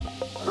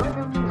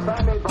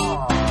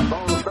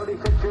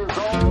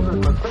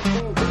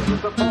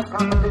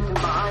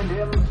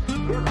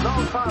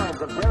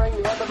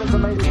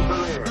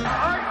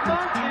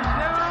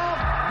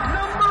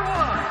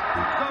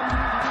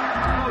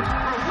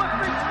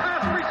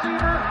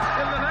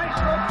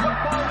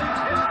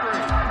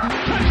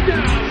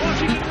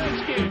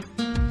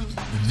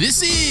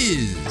This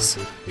is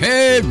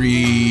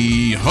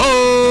Harry Hogue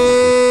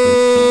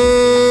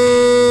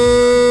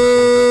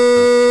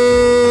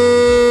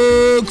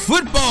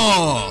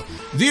Football,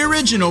 the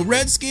original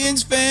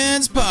Redskins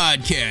fans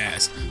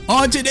podcast.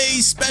 On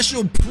today's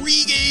special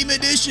pregame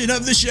edition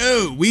of the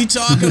show, we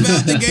talk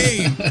about the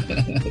game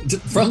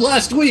from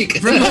last week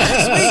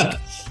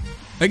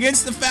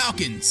against the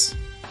Falcons.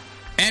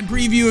 And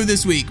preview of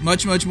this week.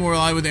 Much more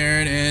live with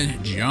Aaron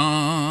and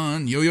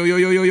John.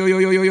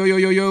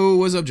 Yo.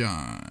 What's up,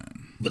 John?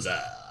 What's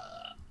up?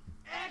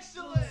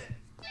 Excellent.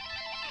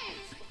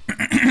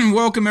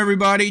 Welcome,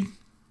 everybody.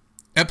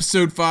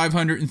 Episode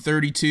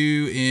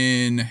 532,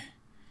 in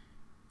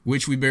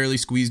which we barely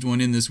squeezed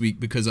one in this week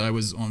because I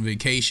was on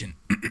vacation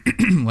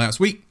last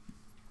week.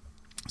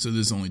 So this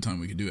is the only time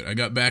we could do it. I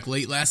got back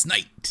late last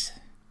night.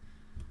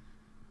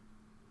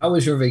 How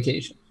was your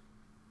vacation?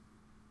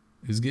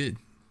 It was good.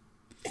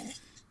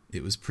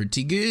 It was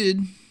pretty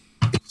good.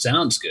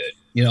 Sounds good.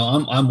 You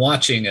know, I'm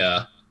watching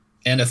a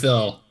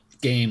NFL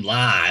game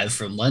live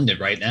from London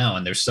right now,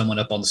 and there's someone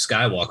up on the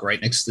skywalk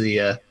right next to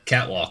the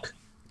catwalk,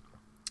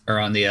 or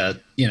on the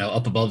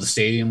up above the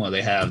stadium where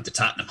they have the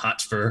Tottenham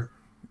Hotspur.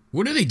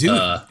 What are they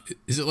doing?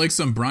 Is it like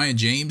some Brian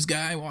James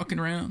guy walking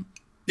around?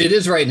 It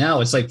is right now.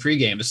 It's like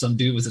pregame. It's some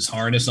dude with his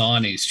harness on.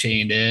 And he's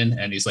chained in,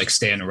 and he's like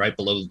standing right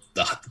below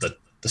the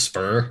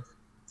spur,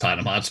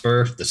 Tottenham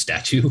Hotspur, the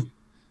statue.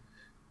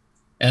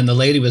 And the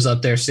lady was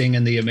up there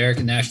singing the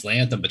American national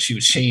anthem, but she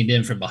was chained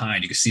in from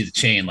behind. You could see the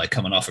chain like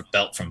coming off her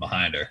belt from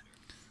behind her.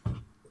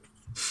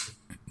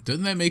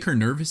 Doesn't that make her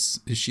nervous?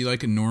 Is she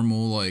like a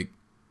normal, like...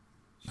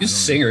 She's a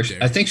singer.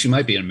 I think she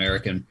might be an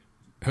American.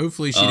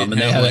 Hopefully she didn't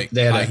have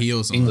high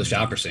heels on. English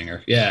opera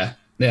singer. Yeah,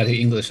 they had an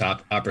English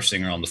opera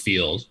singer on the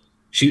field.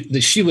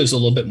 She was a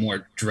little bit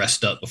more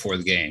dressed up before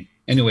the game.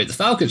 Anyway, the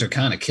Falcons are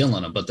kind of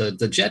killing them, but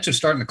the Jets are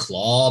starting to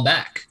claw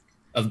back.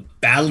 A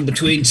battle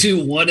between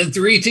 2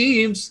 1-3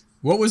 teams.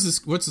 What's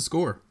the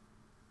score?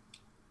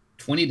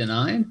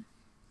 20-9.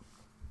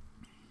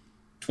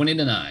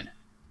 20-9.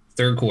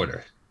 Third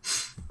quarter.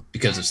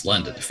 Because it's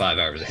London, 5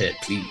 hours ahead.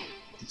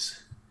 Please.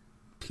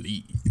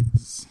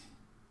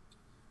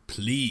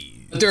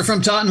 But they're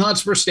from Tottenham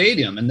Hotspur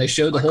Stadium, and they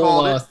show the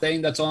whole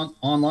thing that's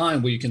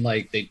online where you can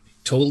they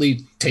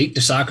totally take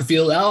the soccer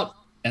field out,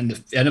 and the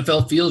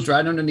NFL field's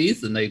right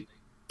underneath, and they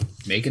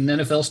make an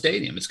NFL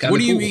stadium. It's kind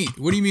of cool.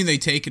 What do you mean they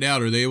take it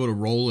out? Are they able to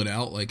roll it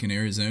out like in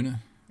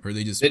Arizona? Or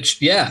they just the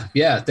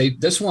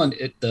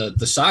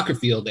soccer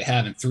field they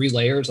have in 3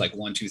 layers, like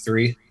 1, 2,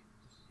 3,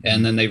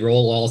 and then they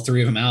roll all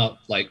 3 of them out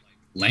like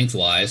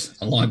lengthwise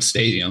along the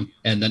stadium,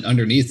 and then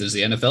underneath is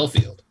the NFL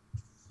field.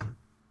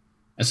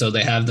 And so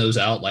they have those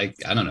out like,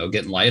 I don't know,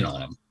 getting light on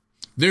them.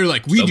 They're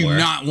like, we do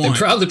not want. They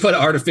probably put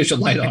artificial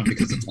light on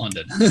because it's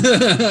London.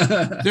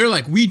 They're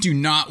like, we do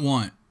not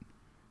want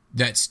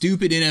that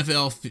stupid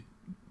NFL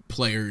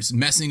players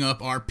messing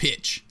up our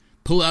pitch.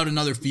 Pull out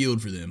another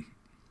field for them.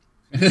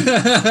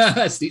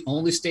 It's the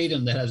only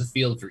stadium that has a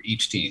field for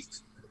each team.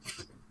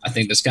 I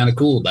think that's kind of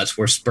cool. That's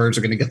where Spurs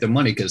are going to get their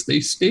money because they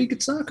stink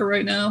at soccer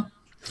right now.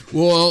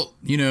 Well,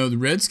 the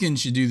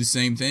Redskins should do the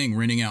same thing,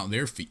 renting out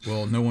their field.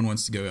 Well, no one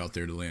wants to go out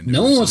there to land.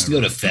 No one wants to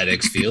go to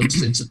FedEx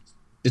Fields.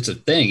 It's a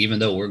thing, even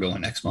though we're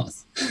going next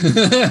month.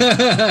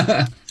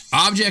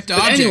 Object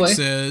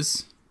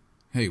says,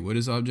 hey, what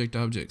does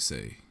Object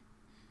say?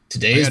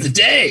 Today is the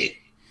day.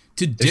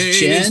 Today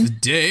is the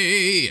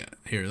day.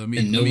 Here, let me.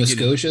 In Nova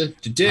Scotia,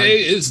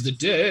 today is the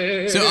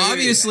day. So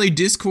obviously,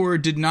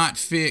 Discord did not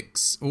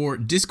fix, or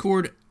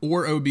Discord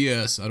or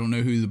OBS, I don't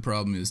know who the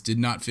problem is, did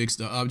not fix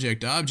the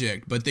object,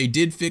 but they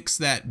did fix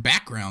that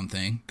background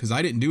thing because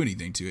I didn't do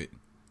anything to it.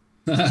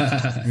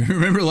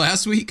 Remember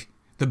last week?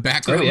 The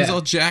background was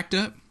all jacked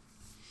up.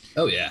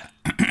 Oh yeah.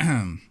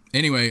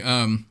 Anyway,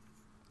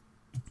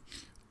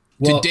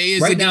 well, today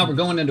is now we're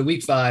going into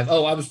week 5.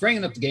 Oh, I was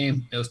bringing up the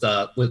game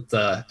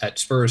at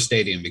Spurs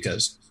Stadium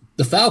because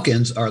the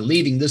Falcons are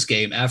leading this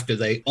game after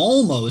they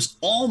almost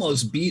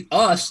beat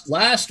us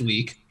last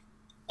week.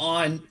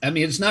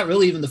 It's not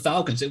really even the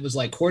Falcons. It was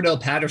like Cordell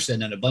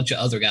Patterson and a bunch of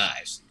other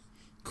guys.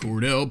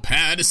 Cordell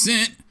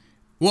Patterson.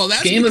 Well,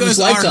 that's game because of his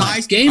lifetime.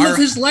 Of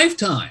his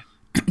lifetime.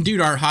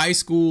 Dude, our high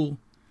school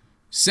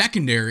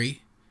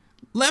secondary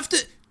left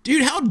it.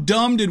 Dude, how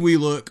dumb did we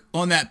look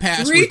on that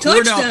pass? 3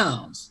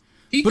 touchdowns.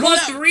 He caught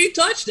 3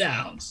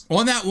 touchdowns.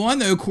 On that one,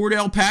 though,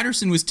 Cordell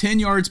Patterson was 10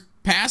 yards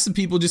past the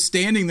people just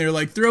standing there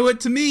like, throw it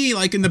to me,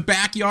 like in the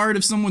backyard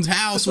of someone's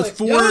house with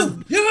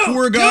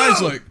four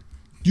guys like,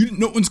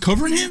 no one's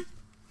covering him?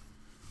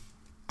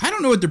 I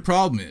don't know what the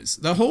problem is.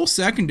 The whole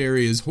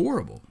secondary is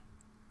horrible.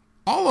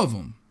 All of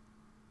them.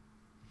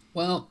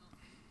 Well,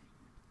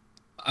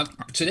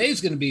 today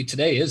is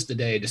the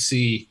day to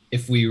see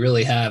if we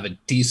really have a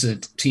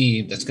decent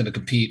team that's going to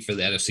compete for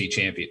the NFC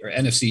champion or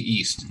NFC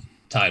East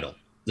title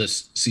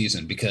this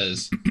season,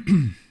 because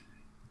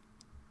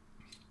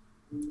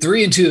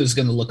 3-2 is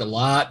going to look a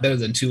lot better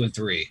than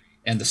 2-3.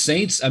 And the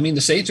Saints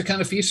are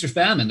kind of feast or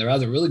famine. They're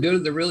either really good or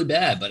they're really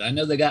bad. But I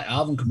know they got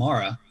Alvin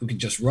Kamara, who can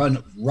just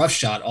run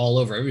roughshod all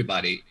over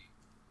everybody.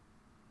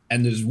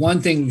 And there's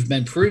one thing we've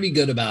been pretty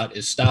good about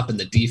is stopping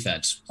the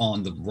defense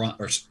on the run,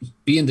 or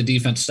being the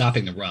defense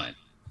stopping the run.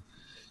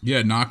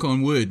 Yeah, knock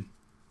on wood.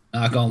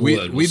 Knock on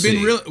wood.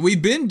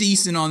 We've been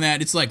decent on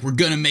that. It's like we're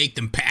gonna make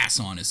them pass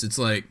on us. It's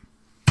like,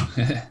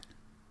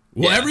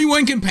 well,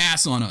 everyone can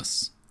pass on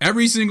us.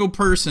 Every single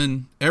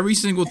person, every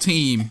single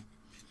team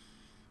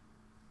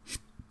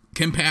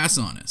can pass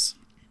on us.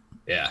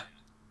 Yeah.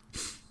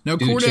 Now,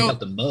 Dude, Cordell, check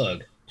out the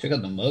mug. Check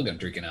out the mug I'm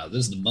drinking out.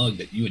 This is the mug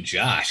that you and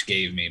Josh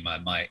gave me,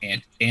 my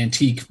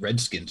antique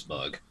Redskins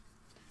mug.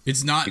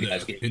 It's not, though.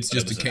 It's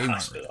just a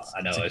Kmart.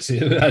 I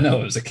know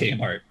it was a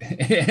Kmart.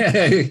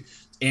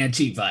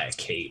 Antique via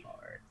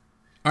Kmart.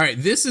 All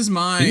right, this is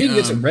my... We need to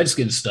get some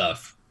Redskins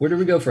stuff. Where do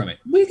we go from it?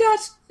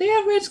 They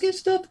have Redskins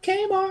stuff at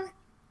Kmart.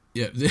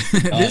 Yeah.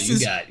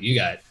 You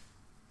got.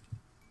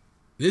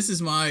 This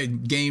is my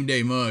game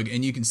day mug,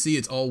 and you can see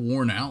it's all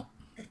worn out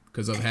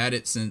because I've had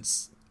it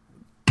since,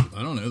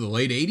 I don't know, the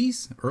late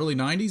 80s, early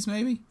 90s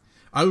maybe.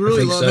 I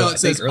really love how it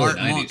says Art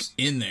Monk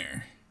in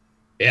there.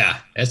 Yeah,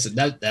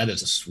 that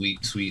is a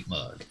sweet, sweet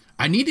mug.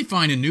 I need to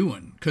find a new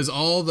one because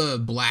all the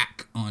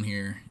black on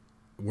here,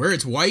 where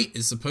it's white,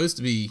 is supposed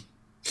to be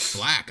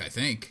black, I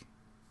think.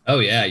 Oh,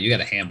 yeah, you got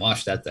to hand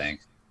wash that thing.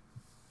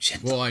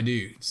 Well, I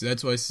do. So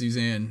that's why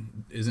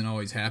Suzanne isn't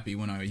always happy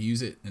when I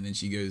use it. And then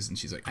she goes and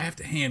she's like, I have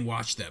to hand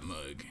wash that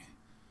mug.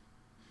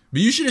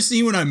 But you should have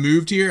seen when I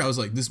moved here. I was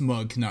like, this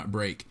mug cannot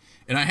break.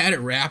 And I had it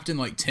wrapped in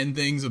like 10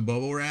 things of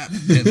bubble wrap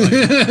and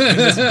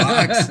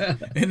like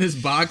in this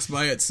box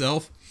by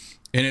itself.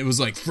 And it was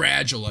like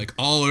fragile, like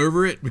all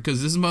over it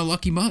because this is my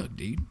lucky mug,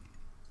 dude.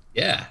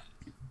 Yeah.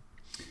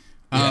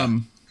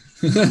 And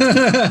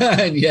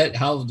yet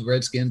how the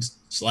Redskins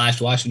 /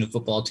 Washington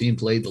football team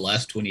played the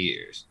last 20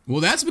 years. Well,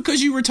 that's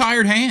because you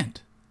retired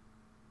Hand.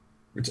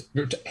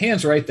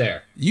 Hand's right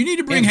there. You need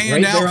to bring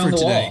Hand out for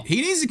today. Wall.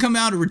 He needs to come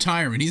out of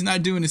retirement. He's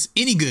not doing us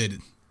any good.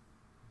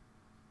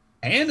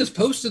 Hand is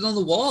posted on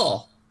the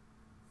wall.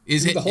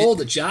 Is it the hole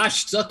that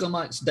Josh stuck on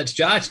that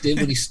Josh did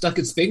when he stuck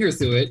his finger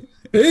through it?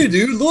 Hey,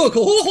 dude, look!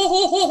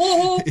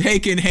 Hey,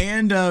 can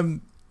Hand make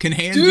an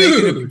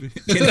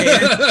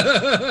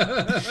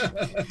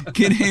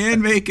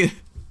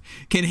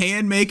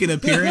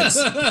appearance?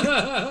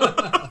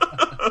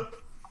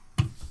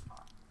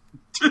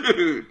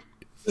 Dude.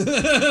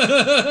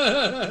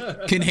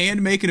 Can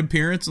Hand make an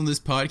appearance on this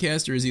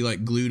podcast, or is he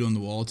like glued on the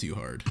wall too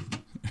hard?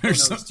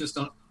 It's just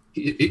on.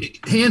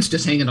 Hand's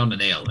just hanging on the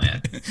nail,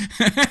 man.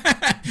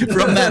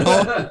 From that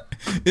hole?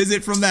 Is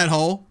it from that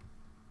hole?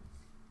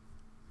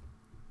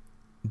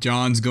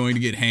 John's going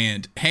to get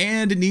Hand.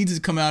 Hand needs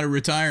to come out of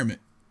retirement.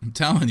 I'm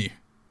telling you.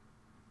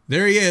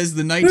 There he is,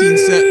 the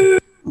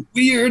 1970s.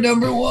 We're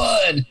number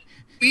one.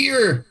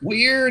 We're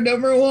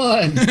number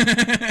one.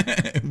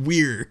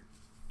 We're.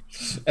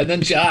 And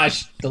then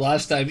Josh, the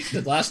last time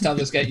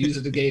this got used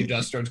in the game,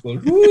 Josh starts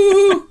going,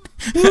 woo,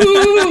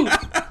 woo.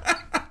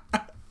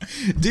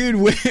 Dude,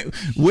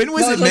 when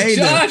was it made?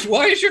 Josh,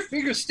 why is your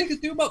finger sticking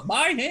through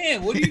my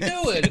hand? What are you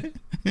doing?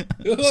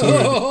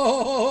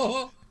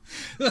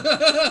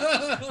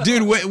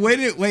 Dude,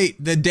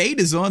 wait. The date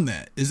is on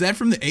that. Is that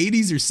from the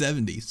 80s or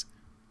 70s?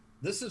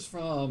 This is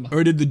from...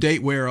 Or did the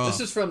date wear off?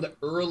 This is from the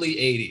early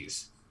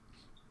 80s.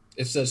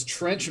 It says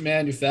Trench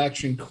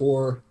Manufacturing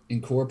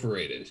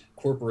Corporation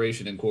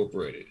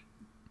Incorporated.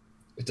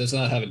 It does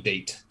not have a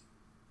date.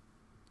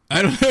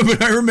 I don't know,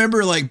 but I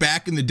remember like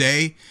back in the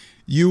day,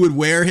 you would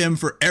wear him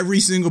for every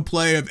single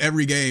play of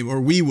every game, or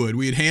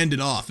we'd hand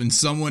it off, and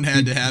someone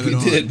had to have it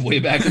on. We did, way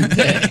back in the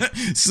day.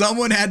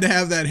 Someone had to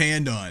have that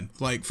hand on,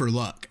 like for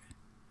luck.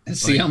 And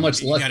see how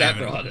much luck that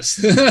brought us.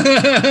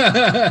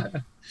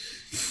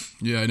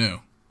 Yeah, I know.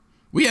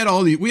 We have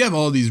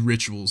all these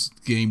rituals,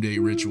 game day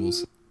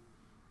rituals.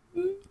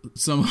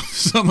 Some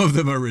of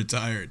them are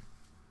retired.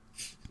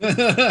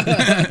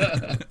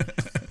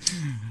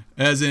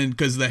 As in,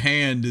 because the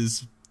hand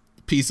is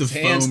a piece of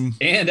foam.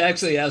 And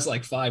actually has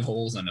like 5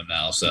 holes in them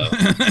now, so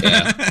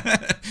yeah.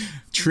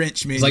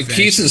 Trench manufacturing. It's like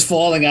pieces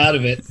falling out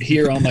of it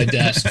here on my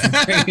desk,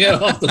 bringing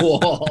it off the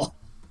wall.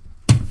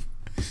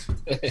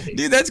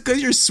 Dude, that's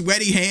because your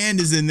sweaty hand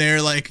is in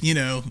there, like, you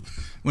know,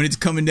 when it's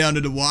coming down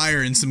to the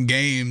wire in some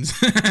games.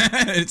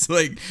 it's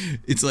like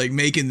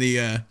making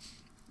the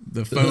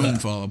foam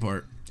fall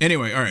apart.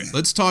 Anyway, all right,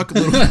 let's talk a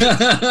little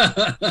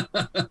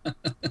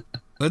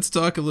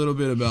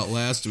bit about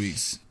last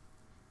week's.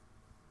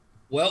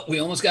 Well, we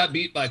almost got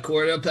beat by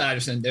Cordell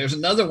Patterson. There's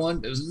another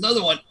one.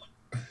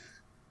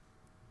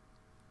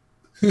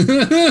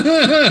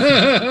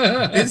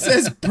 It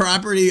says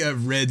property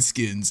of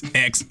Redskins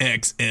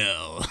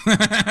XXL.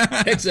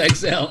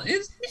 XXL.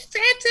 It's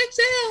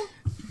XXL.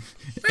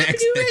 Property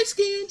of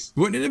Redskins.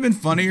 Wouldn't it have been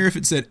funnier if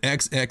it said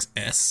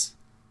XXS?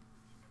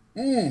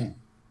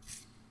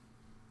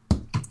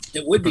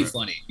 It would be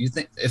funny. You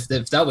think if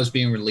that was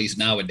being released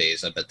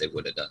nowadays, I bet they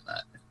would have done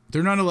that.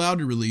 They're not allowed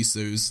to release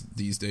those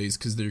these days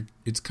because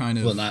it's kind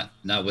of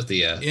not with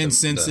the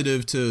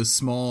insensitive to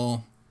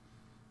small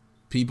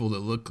people that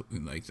look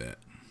like that.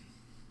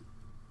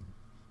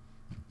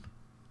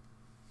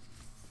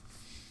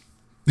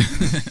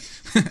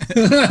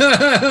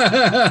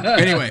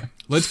 Anyway,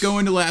 let's go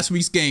into last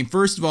week's game.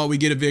 First of all, we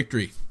get a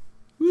victory.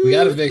 We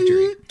got a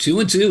victory.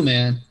 2-2,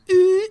 man.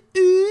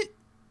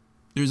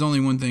 There's only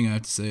one thing I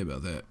have to say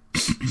about that.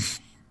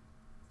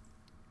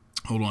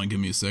 Hold on, give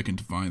me a second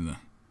to find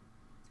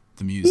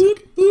the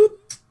music.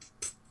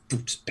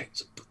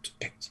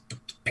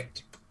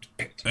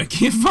 I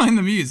can't find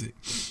the music.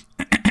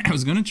 I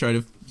was gonna try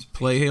to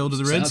play "Hail to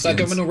the Redskins." Sounds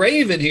like I'm in a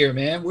rave in here,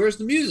 man. Where's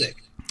the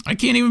music? I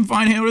can't even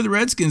find "Hail to the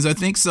Redskins." I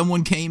think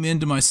someone came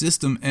into my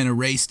system and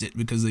erased it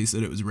because they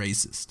said it was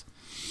racist.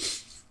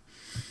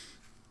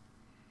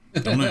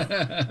 Don't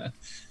know.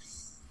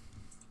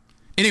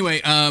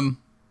 Anyway,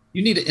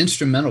 you need an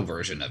instrumental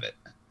version of it.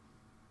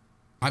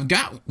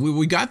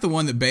 We got the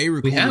one that Bay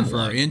recorded for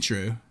one. our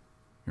intro.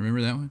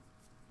 Remember that one?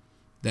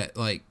 That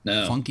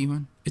No. funky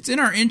one? It's in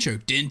our intro.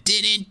 Din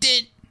din din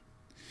din.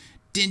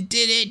 Din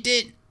din din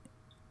din.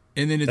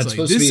 And then it's That's like,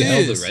 supposed this to be Hail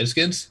is to the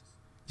Redskins?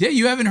 Yeah,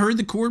 you haven't heard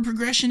the chord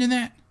progression in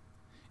that?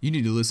 You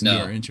need to listen to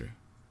No. our intro.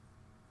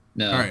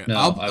 No, All right, no.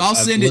 I'll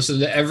send it. I've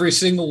listened to every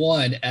single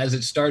one as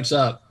it starts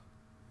up.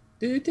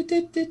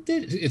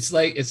 It's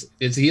like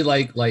is he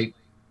like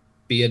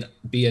being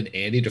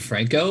Andy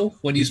DeFranco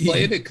when he's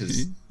playing it?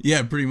 Because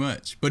yeah, pretty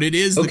much. But it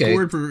is the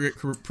chord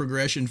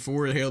progression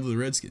for Hail to the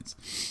Redskins.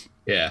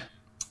 yeah,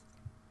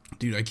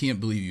 dude, I can't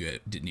believe you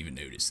didn't even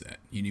notice that.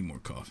 You need more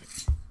coffee.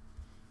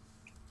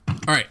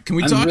 All right, can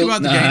we talk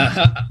about the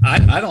game?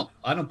 I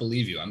don't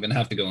believe you. I'm gonna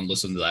have to go and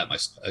listen to that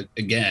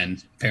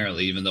again.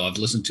 Apparently, even though I've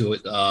listened to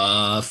it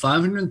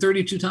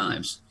 532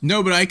 times.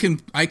 No, but I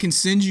can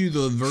send you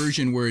the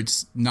version where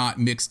it's not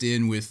mixed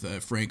in with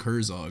Frank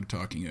Herzog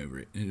talking over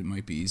it, and it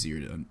might be easier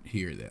to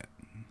hear that.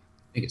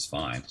 I think it's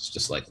fine. It's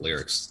just like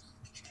lyrics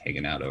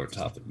hanging out over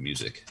top of the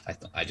music.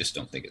 I just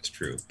don't think it's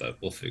true, but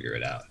we'll figure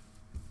it out.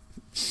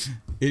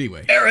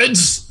 Anyway,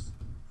 Herods.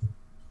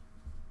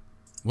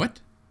 What?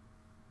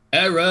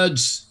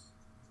 Herods.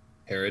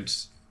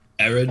 But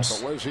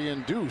was he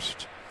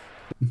induced?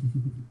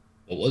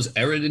 What was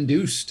Herod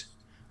induced?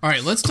 All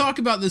right, let's talk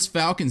about this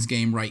Falcons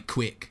game right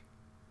quick.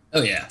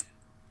 Oh yeah.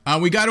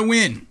 We got to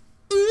win.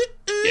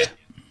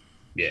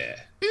 Yeah.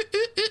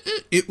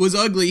 It was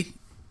ugly,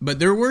 but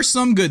there were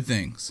some good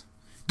things.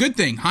 Good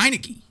thing,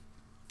 Heineke.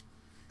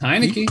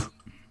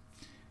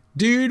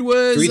 Dude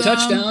was 3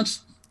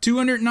 touchdowns,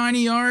 290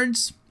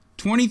 yards,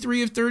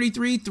 23 of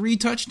 33, 3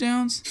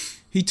 touchdowns.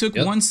 He took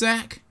 1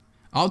 sack.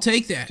 I'll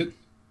take that.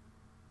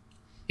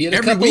 He had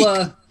a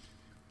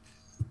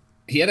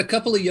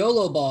couple of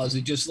YOLO balls.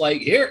 He just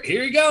like, here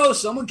you go,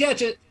 someone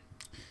catch it.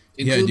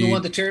 Including the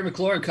one that Terry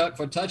McLaurin cut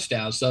for a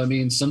touchdown. So I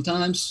mean,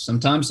 sometimes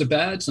they're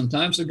bad,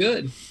 sometimes they're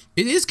good.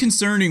 It is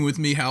concerning with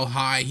me how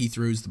high he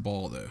throws the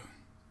ball, though.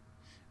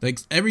 Like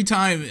every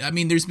time, I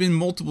mean, there's been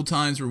multiple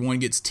times where one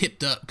gets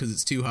tipped up because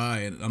it's too high,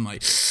 and I'm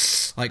like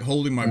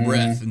holding my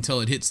breath until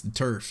it hits the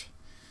turf.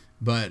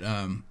 But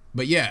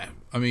yeah,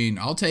 I mean,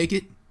 I'll take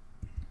it.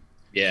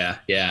 Yeah,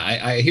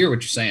 I hear what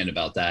you're saying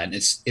about that, and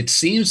it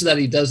seems that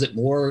he does it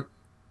more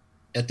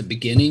at the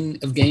beginning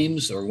of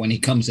games or when he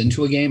comes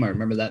into a game. I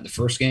remember that in the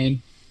first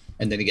game,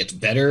 and then he gets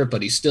better,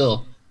 but he's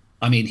still.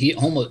 I mean, he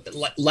almost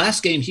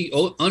last game he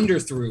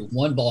underthrew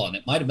 1 ball, and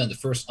it might have been the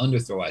first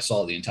underthrow I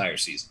saw the entire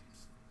season.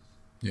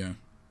 Yeah.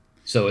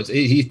 So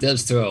he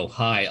does throw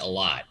high a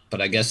lot,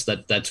 but I guess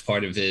that's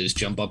part of his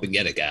jump up and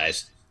get it,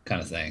 guys,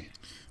 kind of thing.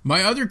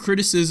 My other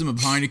criticism of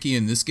Heineke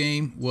in this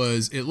game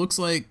was it looks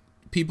like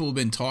people have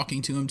been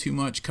talking to him too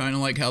much, kind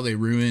of like how they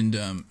ruined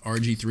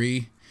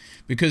RG3,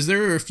 because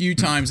there are a few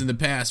times in the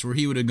past where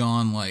he would have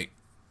gone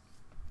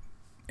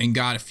and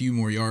got a few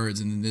more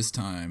yards, and then this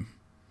time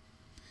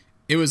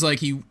it was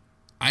like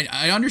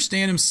I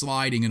understand him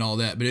sliding and all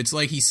that, but it's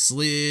like he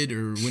slid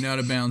or went out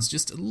of bounds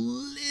just a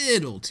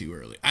little too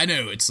early. I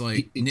know it's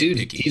like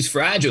nitpicky. Dude, he's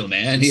fragile,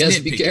 man. He has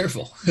to be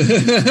careful.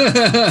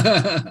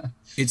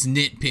 It's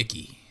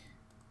nitpicky.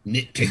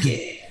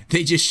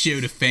 They just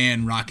showed a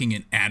fan rocking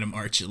an Adam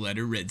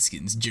Archuleta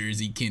Redskins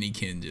jersey, Kenny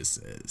Ken just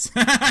says.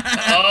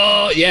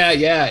 Oh,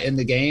 yeah, in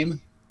the game.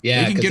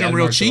 Yeah, they can get him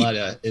real cheap.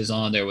 Is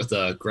on there with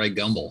Greg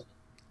Gumbel.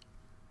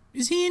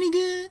 Is he any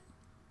good?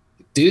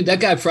 Dude, that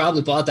guy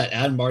probably bought that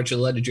Adam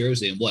Archuleta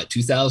jersey in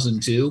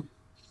 2002?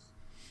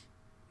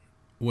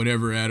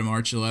 Whatever Adam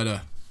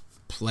Archuleta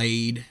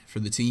played for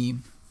the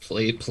team.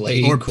 Played,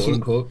 or quote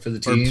unquote, for the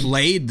team. Or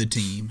played the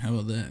team. How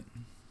about that?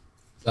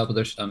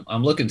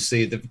 I'm looking to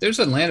see. There's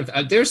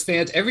Atlanta. There's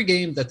fans every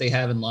game that they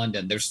have in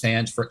London. There's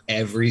fans for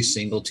every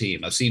single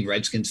team. I've seen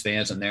Redskins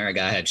fans in there. A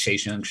guy had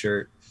Chase Young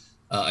shirt.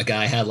 A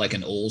guy had like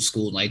an old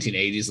school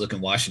 1980s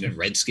looking Washington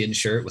Redskins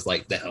shirt with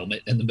like the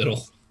helmet in the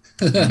middle.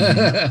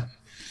 Mm-hmm.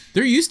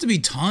 There used to be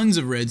tons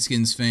of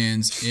Redskins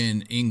fans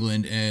in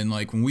England, and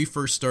like when we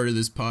first started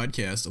this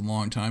podcast a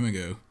long time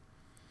ago,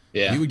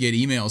 we would get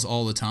emails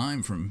all the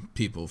time from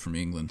people from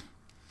England.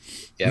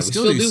 Yeah, we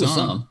still do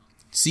some.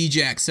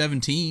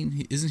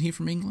 CJack17, isn't he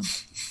from England?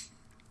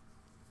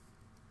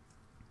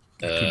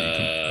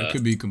 I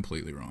could be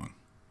completely wrong.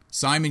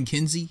 Simon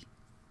Kinsey.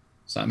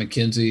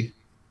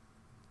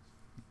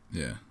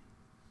 Yeah.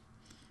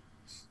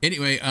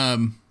 Anyway,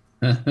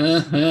 Oh,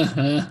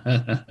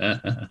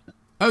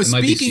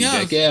 speaking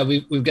of, yeah,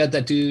 we've got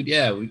that dude.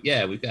 Yeah, we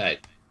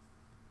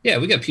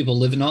got people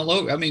living all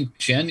over. I mean,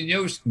 Shannon,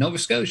 Nova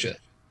Scotia.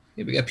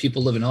 Yeah, we got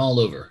people living all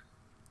over.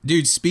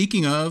 Dude,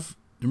 speaking of,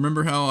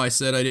 remember how I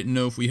said I didn't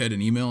know if we had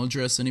an email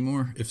address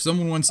anymore? If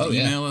someone wants to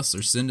email us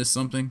or send us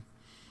something,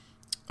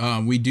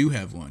 we do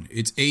have one.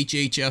 It's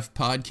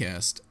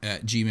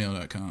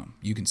hhfpodcast@gmail.com.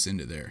 You can send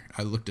it there.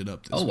 I looked it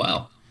up this week.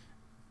 Wow.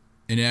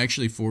 And it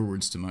actually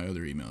forwards to my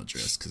other email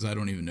address because I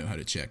don't even know how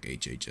to check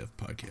HHF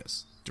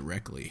Podcast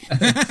directly.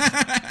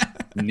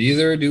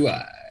 Neither do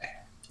I.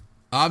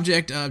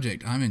 Object.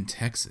 I'm in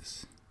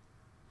Texas.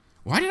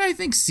 Why did I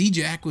think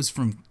C-Jack was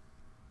from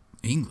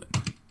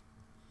England?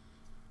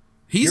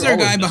 He's our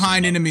guy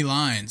behind enemy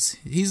lines.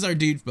 He's our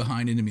dude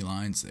behind enemy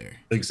lines there.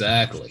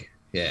 Exactly.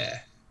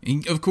 Yeah.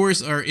 And of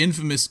course, our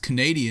infamous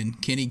Canadian,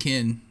 Kenny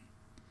Ken,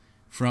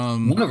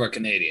 from one of our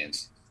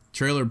Canadians,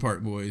 Trailer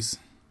Park Boys,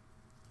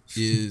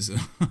 is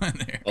on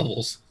there.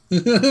 Bubbles.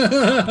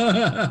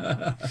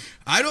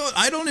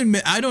 I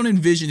don't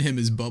envision him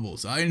as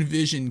Bubbles. I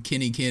envision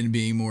Kenny Ken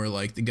being more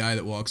like the guy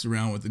that walks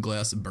around with a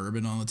glass of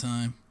bourbon all the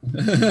time.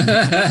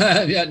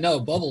 Yeah,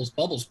 no, Bubbles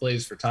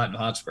plays for Tottenham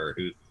Hotspur,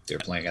 who they're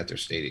playing at their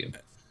stadium.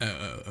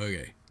 Oh,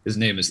 okay. His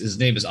name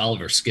is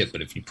Oliver Skip,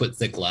 but if you put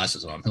thick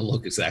glasses on, he'll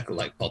look exactly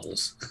like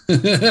Bubbles.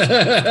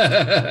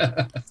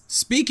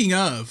 Speaking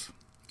of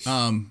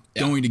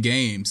going to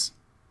games,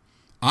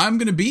 I'm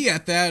going to be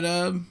at that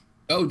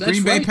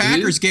Green Bay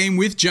Packers game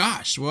with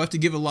Josh. We'll have to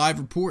give a live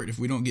report if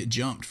we don't get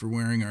jumped for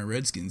wearing our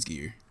Redskins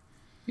gear.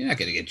 You're not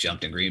going to get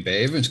jumped in Green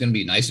Bay. Everyone's going to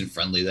be nice and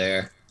friendly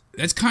there.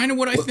 That's kind of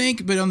what I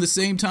think, but on the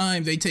same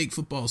time, they take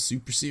football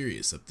super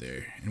serious up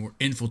there, and we're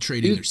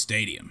infiltrating their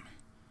stadium.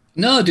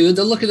 No, dude,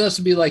 they'll look at us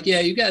and be like, yeah,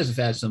 you guys have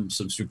had some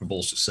Super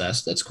Bowl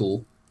success. That's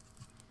cool.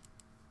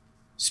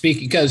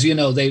 Speaking, because,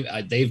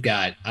 they've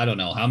got, I don't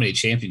know how many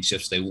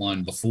championships they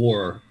won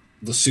before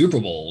the Super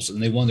Bowls,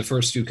 and they won the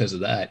first two because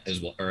of that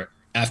as well, or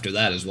after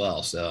that as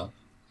well. So,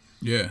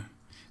 yeah.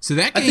 So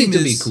that game I think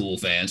they'll be cool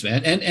fans,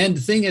 man. And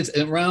the thing is,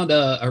 around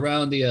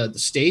the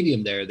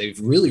stadium there, they've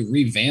really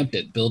revamped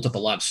it, built up a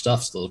lot of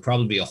stuff. So there'll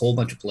probably be a whole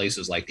bunch of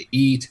places like to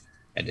eat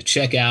and to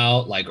check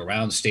out, like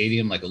around the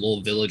stadium, like a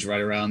little village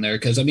right around there.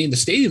 Because I mean, the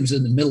stadium's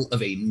in the middle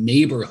of a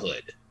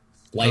neighborhood,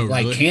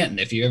 like Canton.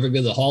 If you ever go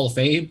to the Hall of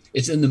Fame,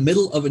 it's in the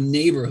middle of a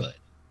neighborhood.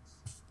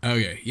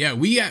 Okay, yeah,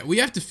 we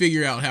have to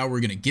figure out how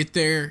we're gonna get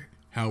there.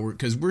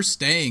 Because we're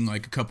staying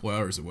like a couple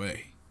hours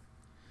away.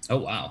 Oh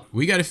wow,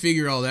 we got to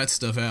figure all that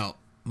stuff out.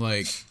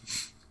 Like,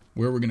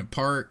 where we're going to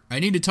park.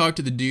 I need to talk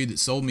to the dude that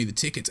sold me the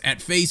tickets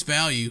at face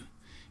value.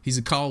 He's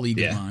a colleague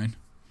of mine.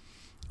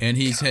 And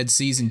he's had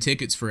season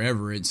tickets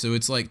forever. And so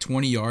it's like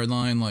 20-yard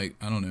line, like,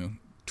 I don't know,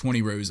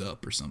 20 rows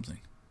up or something.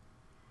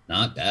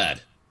 Not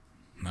bad.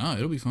 No,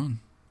 it'll be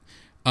fun.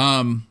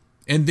 And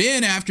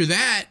then after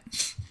that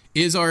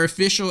is our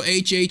official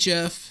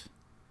HHF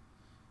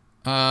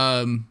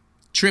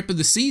trip of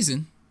the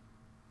season.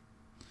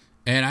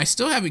 And I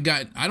still haven't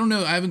I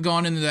haven't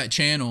gone into that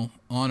channel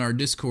on our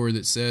Discord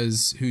that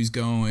says who's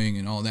going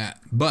and all that.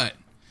 But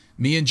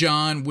me and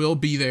John will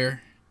be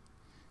there.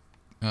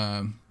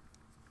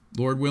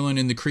 Lord willing,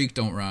 and the creek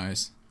don't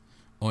rise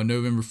on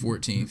November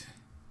 14th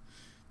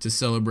to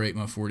celebrate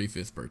my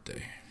 45th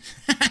birthday.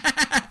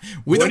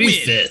 With 45th.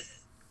 A win.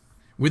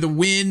 With a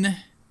win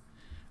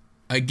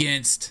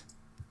against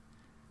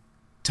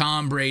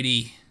Tom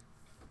Brady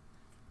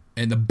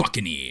and the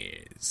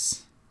Buccaneers.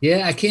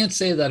 Yeah, I can't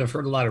say that I've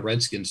heard a lot of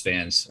Redskins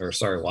fans,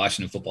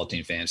 Washington football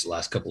team fans the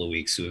last couple of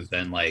weeks who have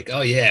been like,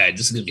 oh, yeah,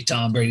 this is going to be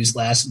Tom Brady's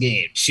last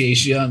game.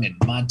 Chase Young and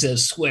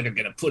Montez Sweat are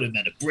going to put him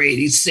in a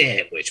Brady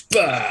sandwich.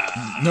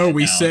 Bah! No,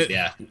 we said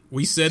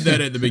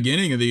that at the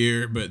beginning of the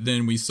year, but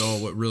then we saw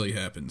what really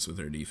happens with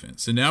their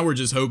defense. So now we're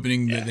just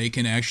hoping that they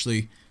can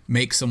actually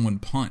make someone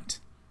punt.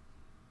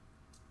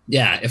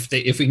 Yeah, if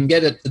we can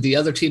get the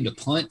other team to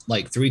punt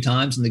like 3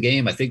 times in the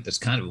game, I think that's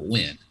kind of a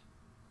win.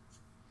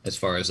 As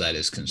far as that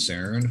is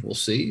concerned, we'll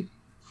see.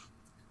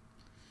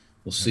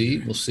 We'll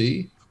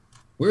see.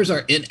 Where's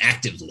our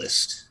inactive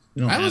list?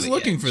 I was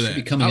looking for that. Should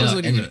be coming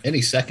out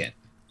any second.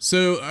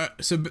 So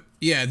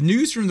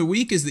news from the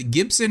week is that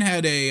Gibson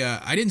had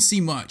I didn't see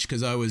much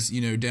because I was,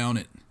 down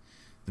at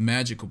the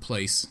magical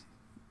place,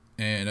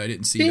 and I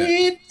didn't see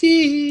 50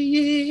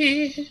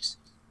 years.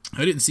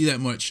 I didn't see that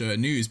much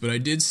news, but I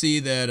did see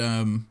that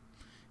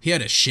he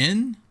had a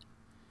shin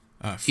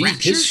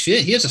fracture.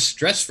 He has a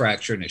stress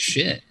fracture in his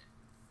shin.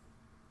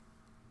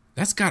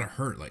 That's gotta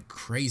hurt like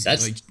crazy.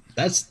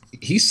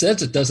 He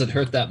says it doesn't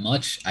hurt that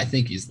much. I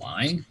think he's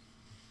lying.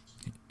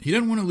 He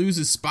doesn't want to lose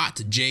his spot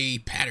to Jay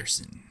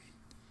Patterson.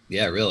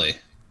 Yeah, really.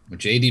 Well,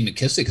 J.D.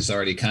 McKissick has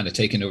already kind of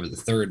taken over the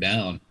third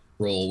down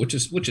role, which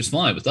is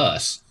fine with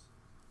us.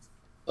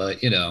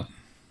 But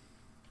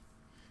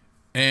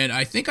and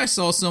I think I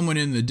saw someone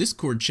in the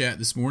Discord chat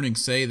this morning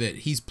say that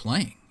he's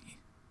playing.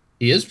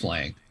 He is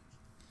playing.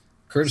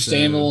 Curtis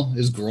Samuel,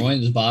 his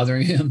groin is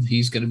bothering him.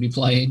 He's going to be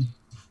playing.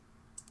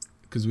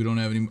 Because we don't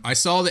have any. I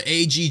saw the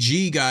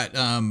AGG got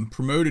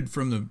promoted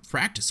from the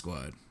practice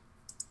squad.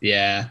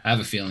 Yeah, I have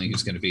a feeling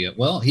he's going to be.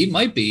 Well, he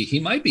might be. He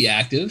might be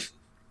active.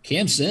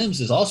 Cam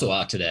Sims is also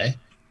out today.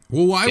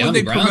 Well, why would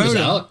they Brown promote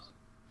him? Out.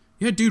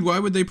 Yeah, dude, why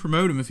would they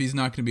promote him if he's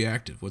not going to be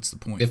active? What's the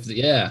point? If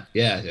they're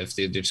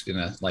just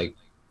gonna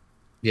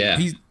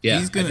He's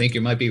gonna, I think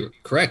you might be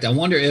correct. I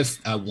wonder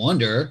if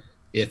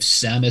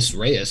Samus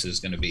Reyes is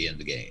going to be in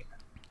the game.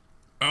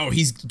 Oh,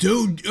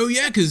 dude. Oh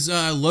yeah, because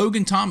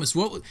Logan Thomas.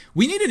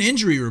 We need an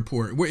injury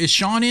report. Is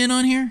Sean in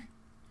on here?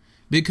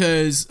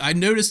 Because I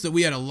noticed that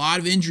we had a lot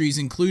of injuries,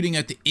 including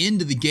at the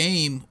end of the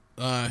game.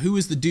 Who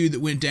was the dude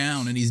that went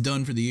down and he's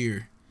done for the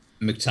year?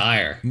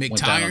 McTire went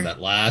down on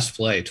that last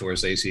play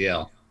towards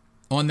ACL.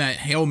 On that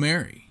Hail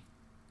Mary.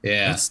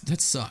 Yeah.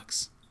 That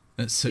sucks.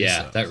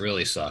 Sucks. That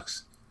really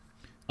sucks.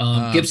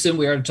 Gibson,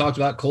 we already talked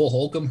about. Cole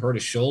Holcomb hurt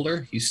his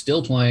shoulder. He's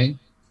still playing.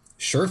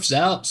 Scherf's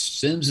out.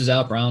 Sims is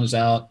out. Brown is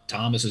out.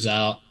 Thomas is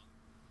out.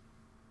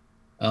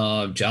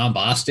 John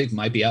Bostic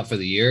might be out for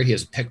the year. He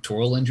has a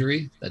pectoral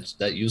injury.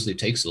 That usually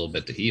takes a little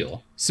bit to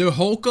heal. So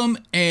Holcomb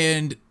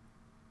and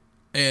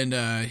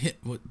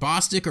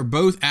Bostic are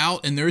both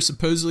out, and they're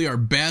supposedly our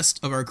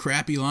best of our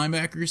crappy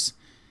linebackers.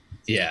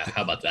 Yeah,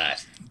 how about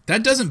that?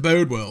 That doesn't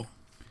bode well,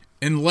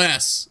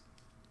 unless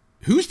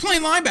who's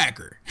playing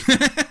linebacker?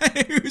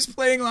 Who's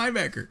playing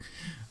linebacker?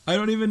 I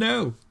don't even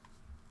know.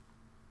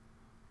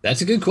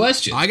 That's a good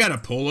question. I gotta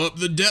pull up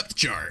the depth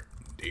chart,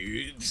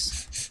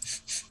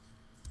 dudes.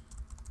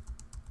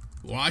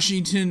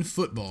 Washington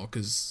football,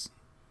 because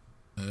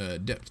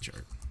depth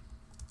chart.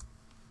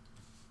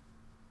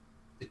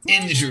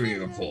 Injury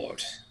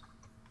report.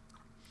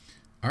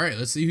 All right,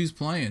 let's see who's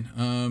playing.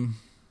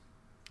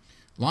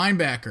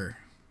 Linebacker.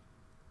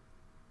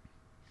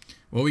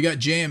 Well, we got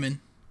Jammin.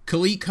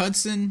 Khaleke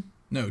Hudson.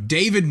 No,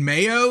 David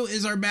Mayo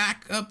is our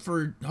backup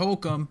for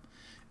Holcomb.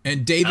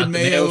 And David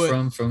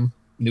Mayo from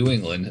New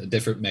England, a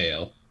different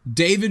Mayo.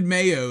 David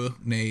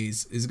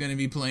Mayonnaise is going to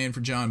be playing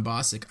for John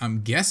Bostic,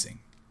 I'm guessing.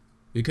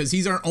 Because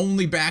he's our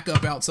only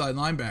backup outside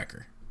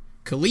linebacker.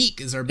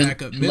 Khaleke is our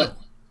backup middle.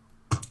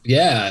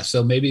 Yeah,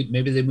 so maybe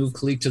they move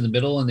Khaleke to the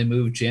middle and they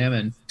move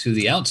Jammin to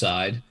the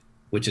outside,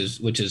 which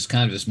is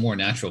kind of his more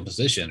natural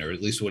position, or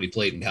at least what he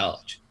played in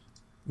college.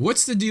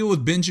 What's the deal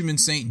with Benjamin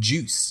St.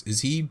 Juice?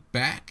 Is he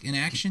back in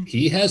action?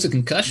 He has a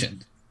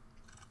concussion.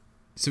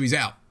 So he's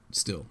out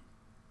still.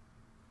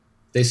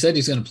 They said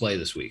he's going to play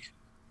this week.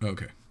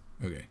 Okay.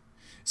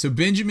 So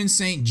Benjamin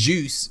St.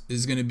 Juice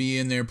is going to be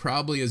in there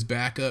probably as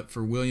backup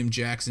for William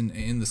Jackson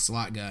and the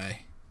slot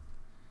guy.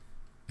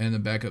 And the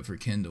backup for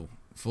Kendall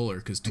Fuller,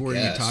 because Torrey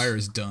McTire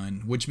is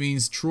done, which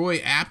means Troy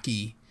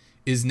Apke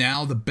is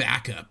now the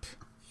backup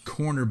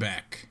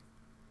cornerback.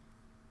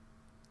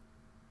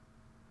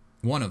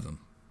 One of them.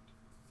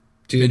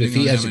 Dude, if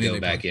he has to go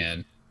back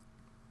in,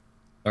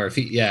 or if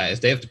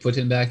they have to put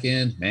him back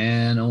in,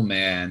 man, oh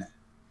man.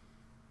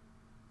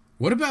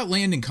 What about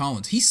Landon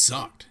Collins? He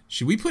sucked.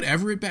 Should we put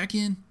Everett back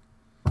in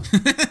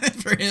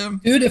for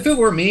him? Dude, if it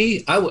were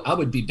me, I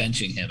would be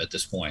benching him at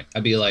this point.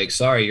 I'd be like,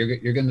 sorry,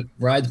 you're going to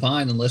ride the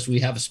pine unless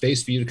we have a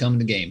space for you to come in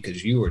the game,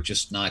 because you are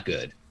just not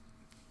good.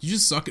 You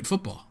just suck at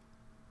football.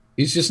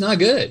 He's just not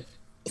good.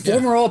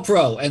 Former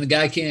All-Pro, and the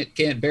guy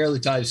can't barely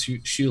tie his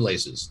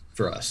shoelaces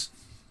for us.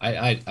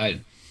 I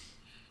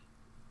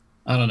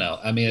don't know.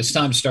 I mean, it's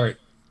time to start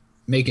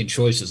making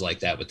choices like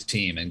that with the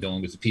team and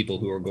going with the people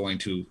who are going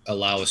to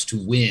allow us to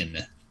win,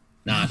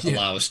 not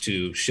allow us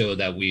to show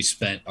that we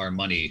spent our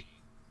money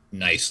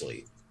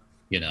nicely,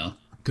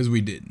 Because we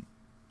didn't.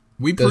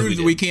 We proved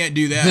that we can't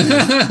do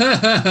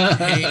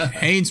that.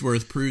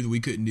 Hainsworth proved that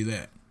we couldn't do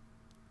that.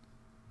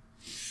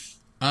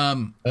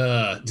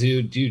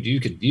 Dude, you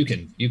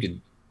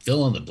could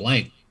fill in the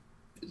blank.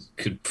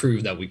 Could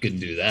prove that we couldn't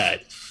do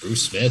that.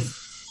 Bruce Smith.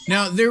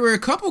 Now there were a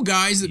couple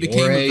guys that Fiore.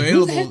 became available.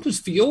 Who the heck was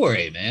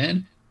Fiore,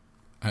 man?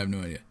 I have no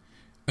idea.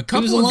 He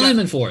was a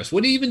lineman for us.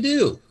 What did he even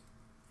do?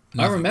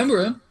 Nothing. I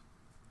remember him.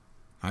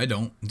 I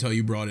don't until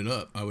you brought it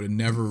up. I would have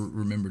never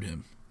remembered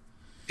him.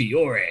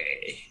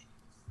 Fiore.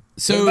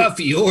 So what about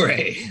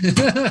Fiore?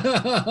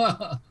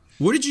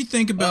 What did you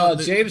think about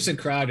Jameson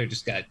Crowder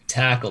just got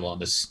tackled on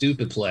the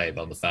stupid play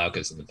by the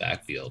Falcons in the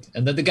backfield.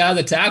 And then the guy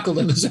that tackled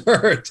him is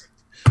hurt.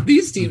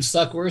 These teams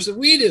suck worse than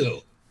we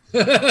do.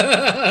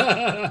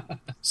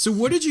 So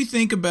what did you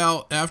think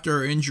about after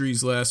our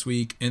injuries last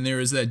week? And there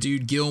was that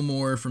dude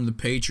Gilmore from the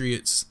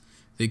Patriots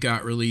that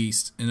got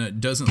released, and it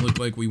doesn't look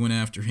like we went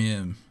after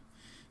him.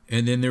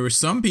 And then there were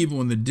some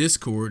people in the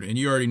Discord, and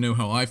you already know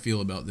how I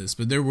feel about this,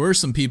 but there were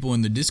some people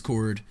in the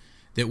Discord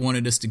that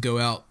wanted us to go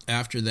out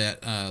after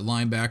that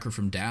linebacker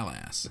from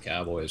Dallas. The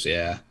Cowboys,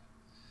 yeah.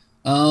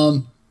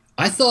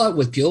 I thought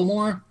with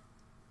Gilmore,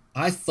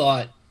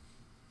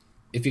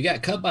 if you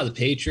got cut by the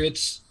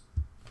Patriots,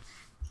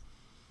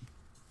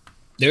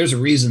 there's a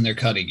reason they're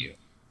cutting you.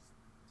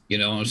 You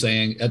know what I'm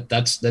saying?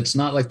 That's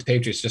not like the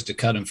Patriots just to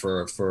cut him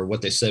for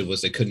what they said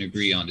was they couldn't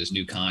agree on his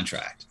new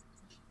contract.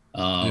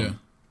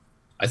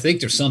 I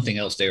think there's something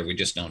else there we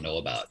just don't know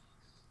about.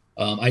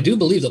 I do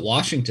believe that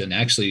Washington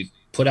actually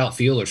put out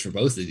feelers for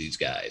both of these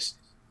guys,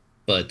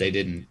 but they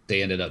didn't.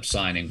 They ended up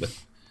signing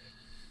with.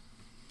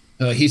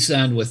 He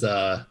signed with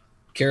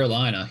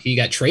Carolina. He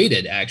got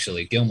traded,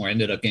 actually. Gilmore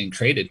ended up getting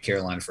traded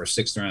Carolina for a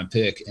 6th-round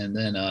pick. And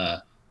then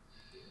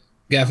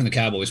guy from the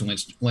Cowboys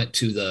went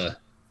to the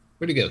 –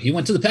 where'd he go? He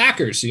went to the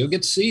Packers, so you'll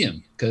get to see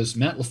him because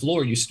Matt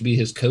LaFleur used to be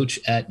his coach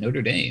at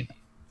Notre Dame,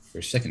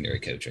 or secondary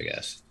coach, I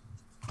guess.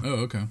 Oh,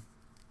 okay.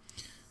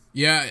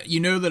 Yeah, you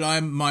know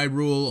that my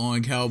rule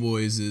on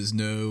Cowboys is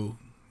no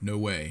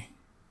way.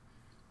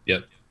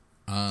 Yep.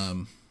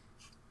 And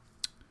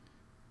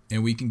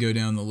we can go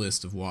down the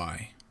list of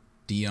why.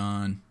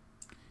 Dion,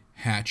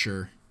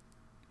 Hatcher,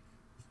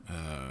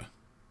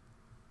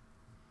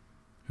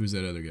 who's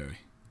that other guy?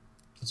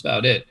 That's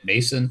about it.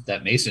 Mason,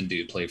 that Mason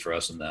dude played for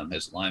us in them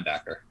as a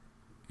linebacker.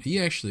 He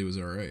actually was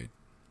all right.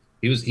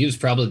 He was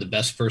probably the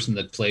best person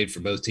that played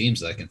for both teams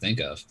that I can think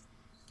of.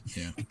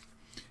 Yeah.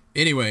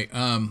 Anyway,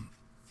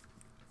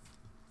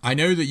 I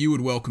know that you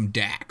would welcome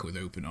Dak with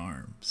open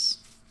arms.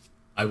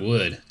 I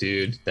would,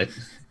 dude.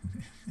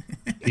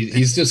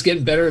 He's just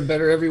getting better and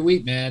better every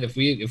week, man. If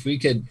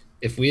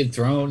we had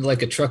thrown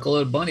like a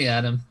truckload of money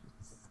at him,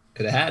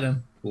 could have had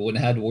him. We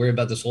wouldn't have had to worry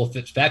about this whole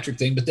Fitzpatrick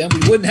thing, but then we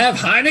wouldn't have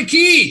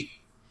Heineke.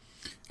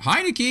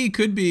 Heineke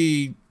could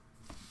be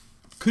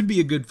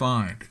a good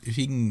find if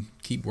he can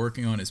keep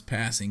working on his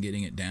passing,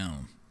 getting it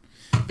down.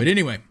 But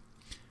anyway,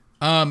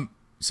 so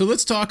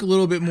let's talk a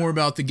little bit more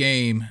about the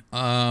game.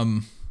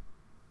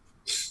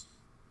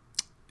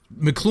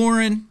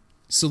 McLaurin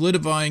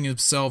solidifying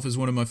himself as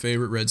one of my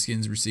favorite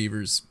Redskins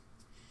receivers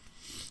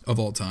of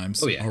all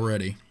times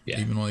already,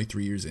 even only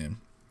 3 years in.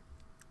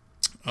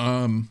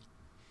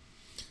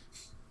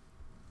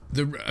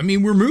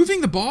 We're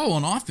moving the ball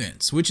on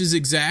offense, which is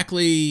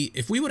exactly,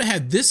 if we would have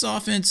had this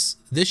offense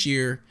this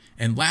year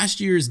and last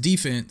year's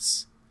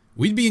defense,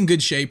 we'd be in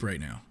good shape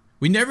right now.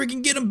 We never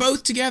can get them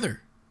both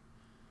together.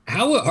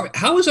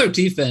 How is our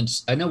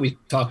defense? I know we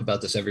talk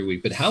about this every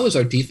week, but how is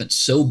our defense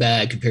so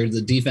bad compared to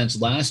the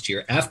defense last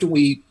year after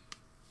we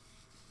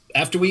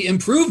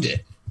improved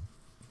it?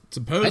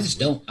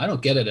 Supposedly. I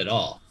don't get it at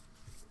all.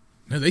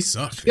 No, they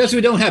suck. It's because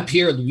we don't have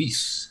Pierre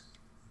Louis.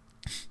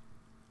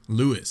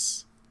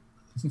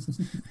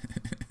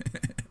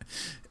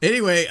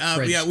 Anyway,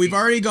 we've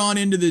already gone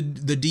into the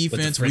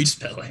defense.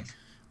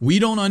 We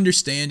don't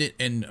understand it,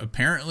 and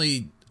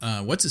apparently,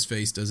 what's his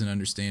face doesn't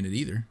understand it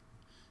either.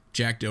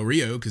 Jack Del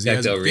Rio, because he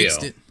hasn't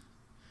fixed it.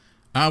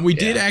 We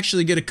did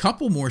actually get a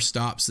couple more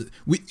stops.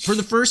 For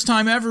the first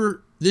time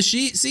ever this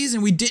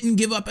season, we didn't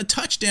give up a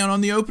touchdown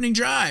on the opening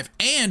drive,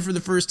 and for the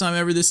first time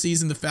ever this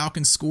season, the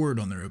Falcons scored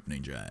on their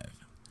opening drive.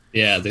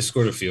 Yeah, they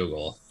scored a field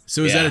goal.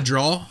 So is that a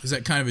draw? Is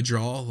that kind of a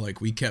draw?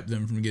 Like we kept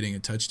them from getting a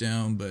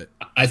touchdown, but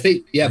I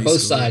think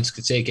both sides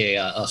could take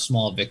a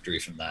small victory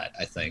from that,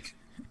 I think.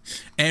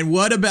 And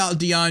what about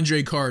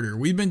DeAndre Carter?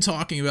 We've been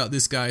talking about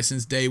this guy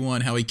since day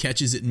one, how he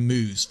catches it and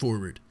moves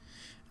forward.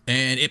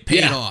 And it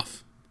paid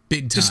off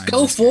big time. Just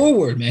go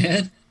forward,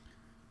 man.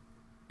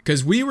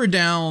 Because we were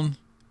down.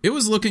 It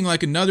was looking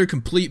like another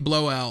complete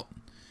blowout,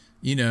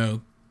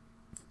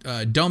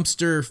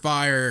 dumpster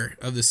fire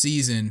of the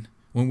season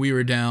when we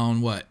were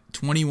down,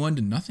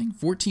 21-0?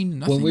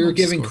 14-0? When we were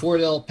giving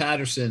Cordell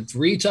Patterson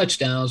 3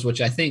 touchdowns,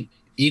 which I think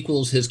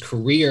equals his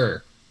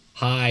career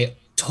high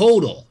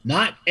total.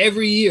 Not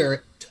every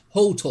year,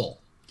 total.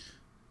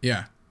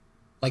 Yeah.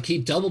 Like he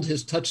doubled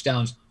his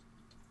touchdowns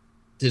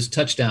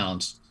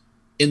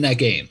in that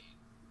game.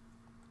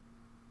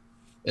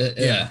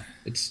 Yeah,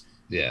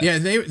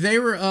 they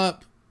were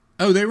up.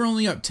 Oh, they were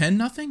only up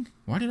 10-0?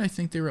 Why did I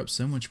think they were up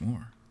so much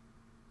more?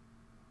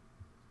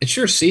 It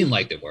sure seemed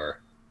like they were.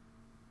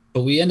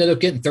 But we ended up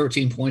getting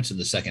 13 points in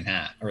the second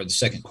half, or the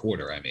second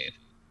quarter, I mean.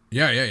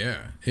 Yeah.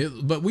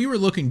 But we were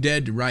looking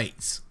dead to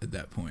rights at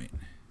that point.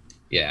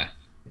 Yeah.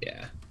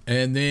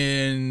 And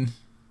then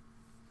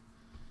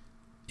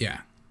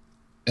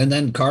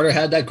Carter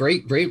had that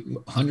great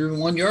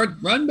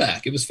 101-yard run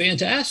back. It was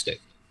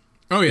fantastic.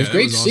 Oh, yeah. It was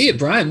great to see it.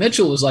 Brian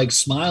Mitchell was like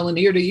smiling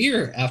ear to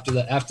ear after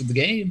the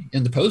game,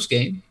 in the post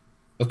game,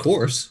 of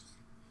course.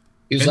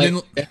 He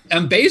was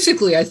and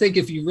basically, I think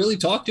if you really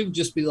talk to him,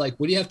 just be like,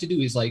 what do you have to do?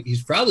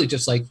 He's probably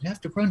just like, you have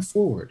to run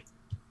forward.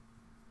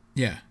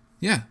 Yeah.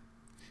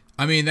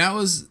 I mean, that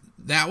was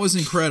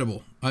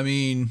incredible. I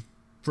mean,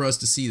 for us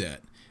to see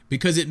that,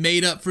 because it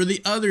made up for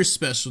the other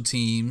special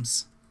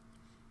teams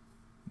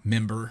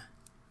member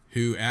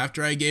who,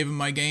 after I gave him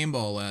my game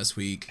ball last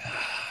week,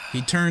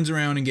 he turns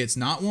around and gets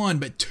not 1,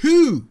 but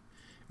 2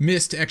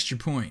 missed extra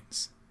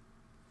points.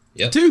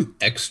 Yep. 2.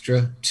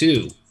 Extra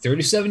 2.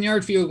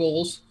 37-yard field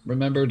goals.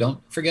 Remember, don't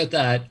forget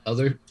that.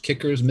 Other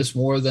kickers miss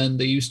more than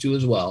they used to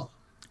as well.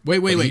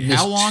 Wait.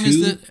 How long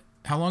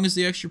is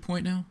the extra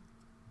point now?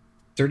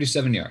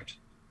 37 yards.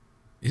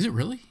 Is it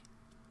really?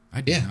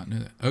 I did not know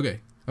that. Okay.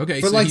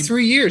 For so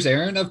 3 years,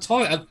 Aaron.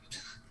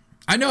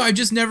 I know. I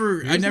just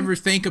never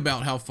think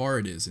about how far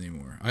it is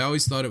anymore. I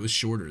always thought it was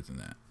shorter than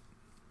that.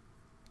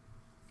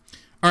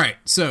 All right,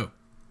 so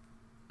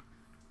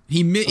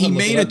he made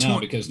a 20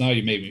 because now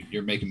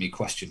you're making me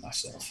question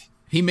myself.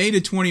 He made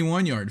a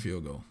 21-yard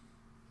field goal.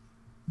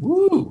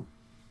 Woo!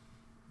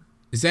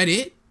 Is that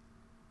it?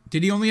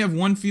 Did he only have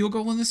 1 field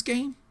goal in this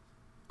game?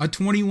 A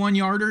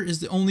 21-yarder is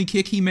the only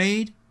kick he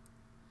made?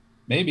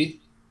 Maybe.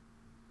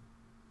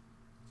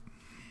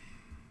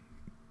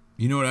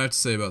 You know what I have to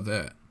say about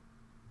that?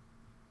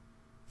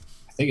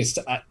 I think it's.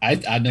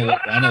 I know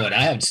what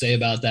I have to say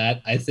about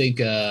that. I think.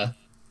 I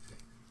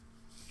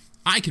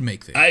can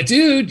make that. I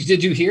do.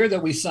 Did you hear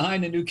that we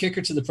signed a new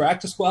kicker to the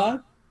practice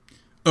squad?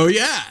 Oh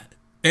yeah,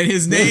 and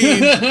his name.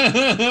 Here,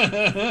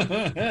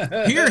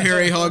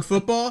 Harry Hog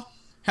Football.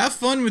 Have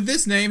fun with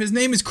this name. His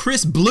name is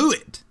Chris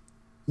Blewett.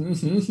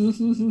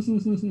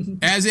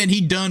 As in,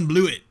 he done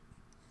blew it.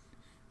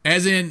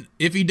 As in,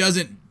 if he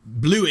doesn't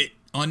blew it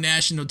on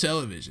national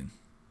television.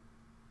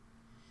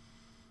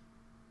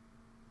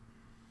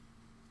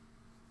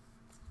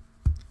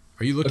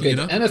 Are you looking it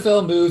up? The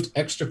NFL moved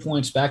extra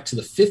points back to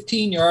the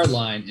 15-yard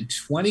line in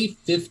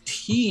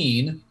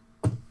 2015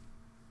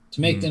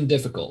 to make them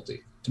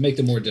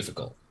more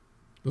difficult.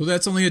 Well,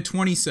 that's only a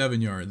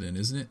 27-yard then,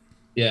 isn't it?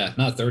 Yeah,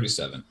 not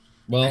 37.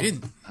 Well, I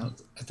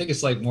think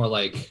it's like more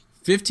like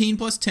 15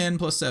 plus 10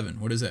 plus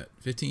 7. What is that?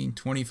 15,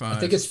 25. I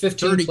think it's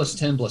 15 30, plus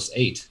 10 plus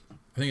 8. I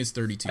think it's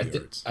 32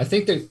 yards. I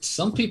think that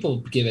some people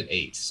give it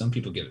 8. Some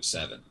people give it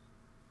 7.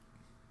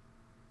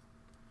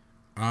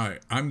 All right,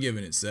 I'm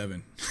giving it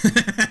 7.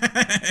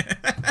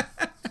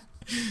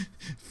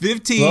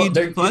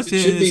 15 plus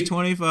 10 is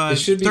 25.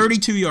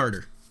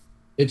 32-yarder.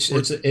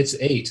 It's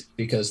 8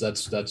 because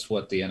that's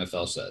what the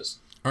NFL says.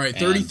 All right,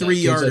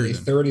 33-yarder.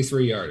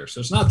 33-yarder. So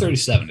it's not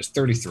 37, it's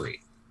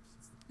 33.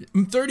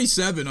 I'm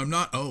 37. I'm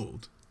not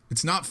old.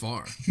 It's not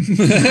far.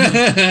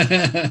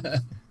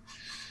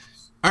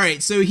 All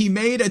right, so he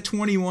made a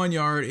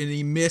 21-yard and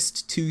he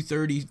missed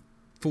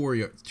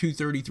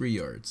 233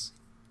 yards.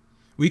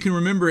 We can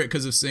remember it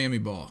because of Sammy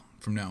Ball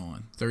from now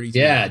on. 33.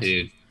 Yeah, yards.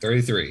 dude.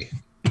 33.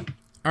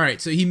 All right,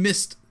 so he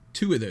missed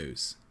 2 of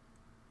those,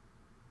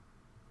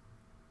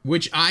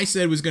 which I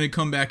said was going to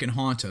come back and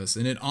haunt us,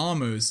 and it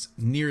almost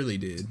nearly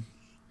did.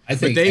 I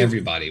think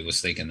everybody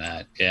was thinking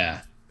that,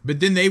 yeah.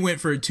 But then they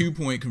went for a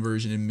 2-point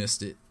conversion and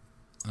missed it.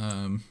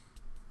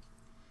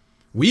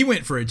 We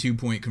went for a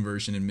 2-point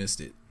conversion and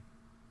missed it.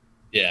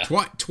 Yeah.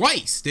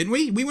 Twice, didn't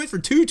we? We went for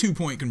 2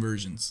 2-point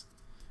conversions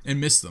and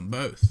missed them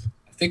both.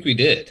 I think we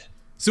did.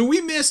 So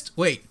we missed,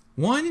 1,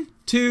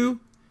 2,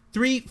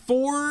 3,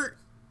 4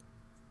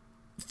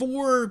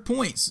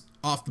 points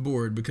off the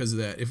board because of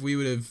that. If we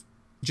would have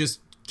just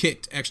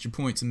kicked extra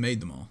points and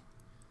made them all.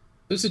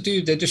 There's a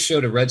dude that just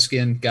showed a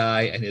Redskin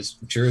guy and his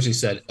jersey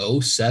said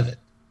 07.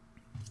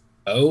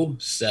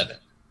 07.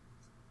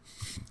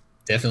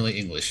 Definitely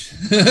English.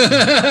 Dude,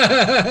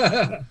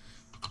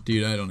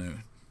 I don't know.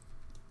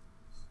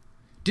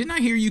 Didn't I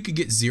hear you could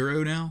get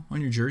 0 now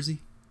on your jersey?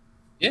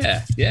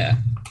 Yeah.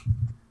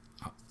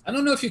 I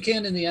don't know if you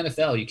can in the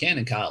NFL. You can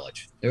in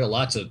college. There are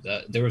lots of.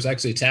 There was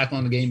actually a tackle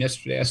on the game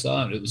yesterday. I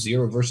saw it. It was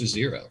 0 versus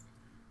 0.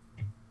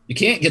 You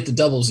can't get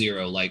the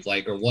 00 like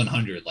or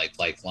 100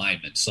 like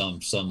linemen. Some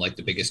like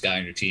the biggest guy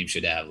on your team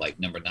should have like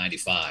number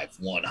 95,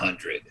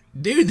 100.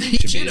 Dude, they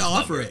should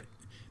offer number. It.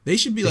 They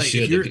should be like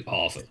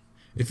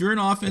if you're an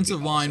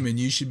offensive lineman,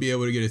 you should be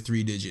able to get a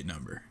 3-digit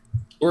number.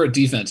 Or a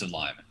defensive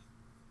lineman.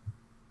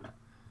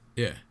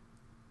 Yeah.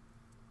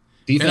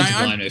 Defensive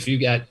lineman. If you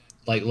got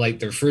like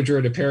the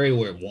refrigerator Perry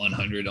wear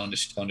 100 on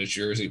his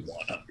jersey,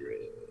 100.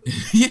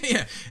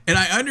 Yeah. And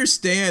I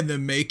understand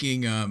them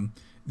making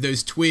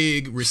those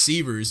twig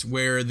receivers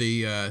where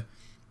the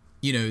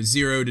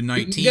 0 to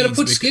 19. You got to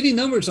put skinny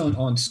numbers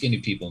on skinny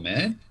people,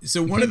 man.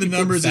 So one of the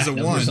numbers is a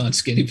 1 on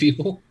skinny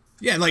people.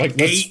 Yeah,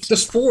 like 8.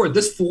 This 4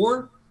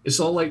 is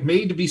all like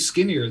made to be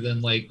skinnier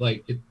than like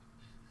it.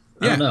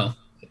 I don't know.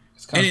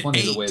 It's kind of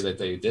funny the way that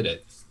they did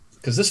it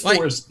because this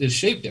 4 is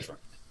shaped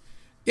different.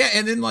 Yeah,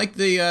 and then like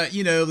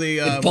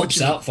it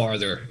bumps out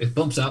farther. It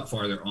bumps out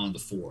farther on the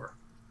 4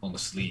 on the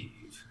sleeve.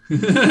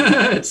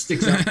 It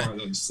sticks out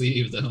farther on the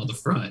sleeve than on the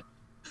front.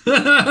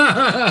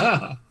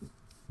 But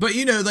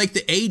like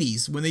the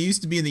 80s, when they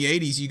used to be in the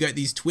 80s, you got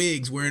these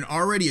twigs wearing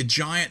already a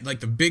giant,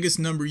 like the biggest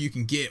number you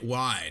can get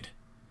wide.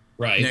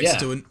 Right.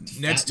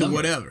 Next to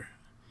whatever.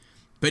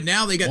 But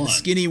now they got the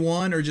skinny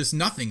 1 or just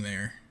nothing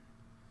there.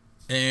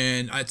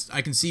 And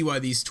I can see why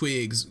these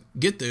twigs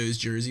get those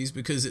jerseys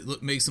because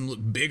it makes them look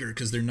bigger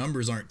because their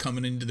numbers aren't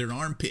coming into their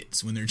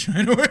armpits when they're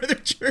trying to wear their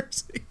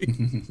jersey.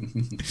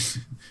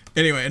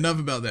 Anyway, enough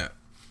about that.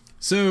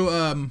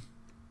 So,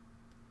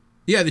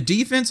 yeah, the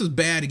defense was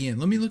bad again.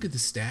 Let me look at the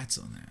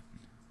stats on that,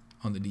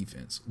 on the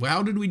defense. Well,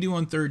 how did we do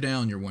on 3rd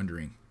down, you're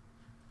wondering?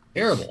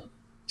 Terrible.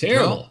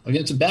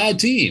 Against a bad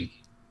team.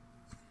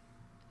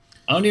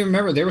 I don't even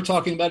remember. They were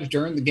talking about it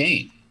during the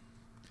game.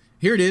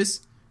 Here it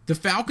is. The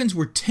Falcons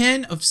were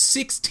 10 of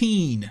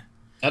 16.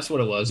 That's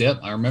what it was. Yep,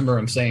 I remember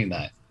him saying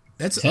that.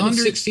 That's 10 of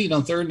 16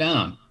 on 3rd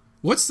down.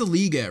 What's the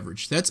league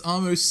average? That's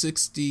almost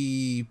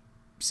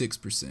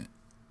 66%.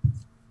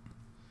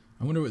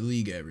 I wonder what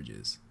league average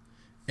is.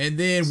 And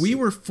then we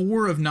were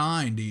 4 of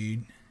 9,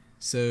 dude.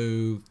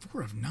 So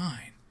 4 of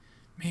 9.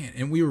 Man,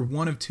 and we were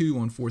 1 of 2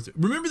 on 4th.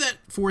 Remember that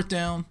 4th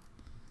down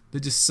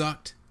that just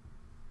sucked?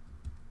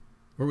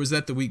 Or was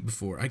that the week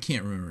before? I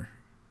can't remember.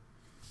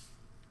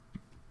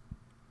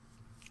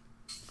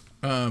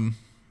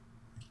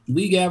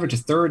 league average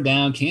of third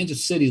down.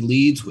 Kansas City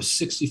leads with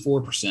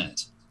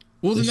 64%.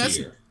 Well, then that's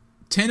year.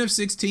 10 of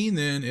 16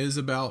 then is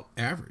about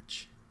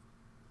average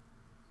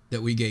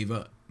that we gave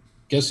up.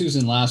 Guess who's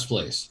in last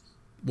place?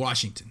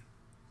 Washington.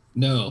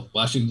 No,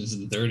 Washington's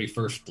in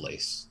 31st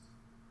place.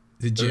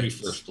 The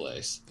Jets. 31st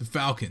place. The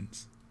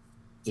Falcons.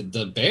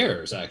 The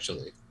Bears,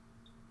 actually.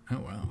 Oh,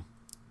 wow.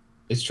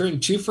 It's trading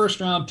 2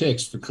 first-round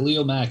picks for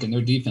Khalil Mack, and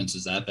their defense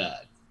is that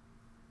bad.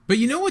 But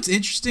you know what's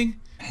interesting?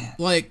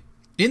 Like,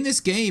 in this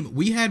game,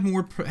 we had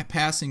more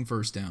passing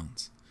first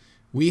downs.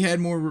 We had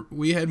more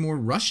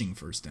rushing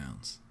first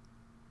downs.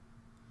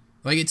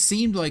 Like, it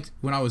seemed like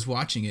when I was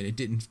watching it, it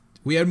didn't.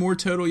 We had more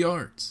total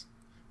yards.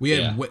 We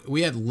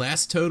had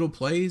less total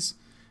plays.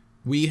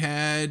 We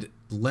had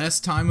less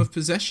time of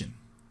possession.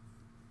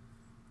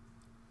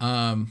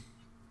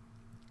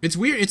 It's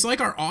weird. It's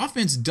like our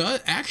offense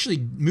actually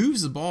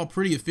moves the ball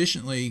pretty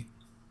efficiently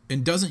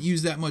and doesn't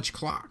use that much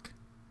clock.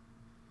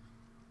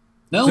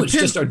 No, it's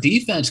just our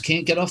defense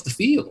can't get off the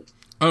field.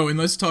 Oh, and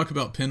let's talk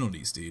about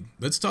penalties, dude.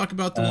 Let's talk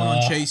about the one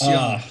on Chase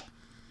Young.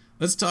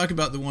 Let's talk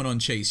about the one on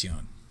Chase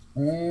Young.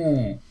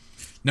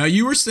 Now,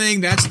 you were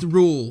saying that's the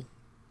rule,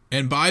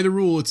 and by the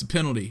rule, it's a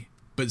penalty.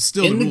 But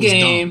still, in the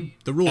game,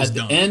 the rule is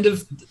dumb.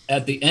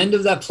 At the end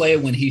of that play,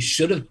 when he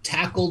should have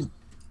tackled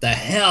the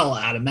hell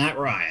out of Matt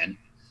Ryan,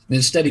 and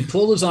instead he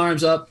pulled his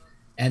arms up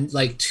and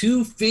like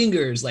 2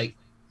 fingers like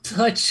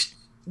touched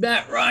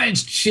Matt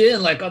Ryan's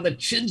chin, like on the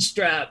chin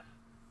strap,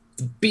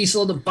 the piece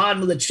on the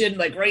bottom of the chin,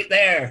 like right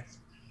there.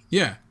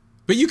 Yeah,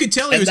 but you could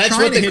tell he was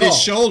trying to hit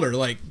his shoulder,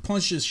 like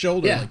punch his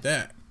shoulder like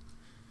that.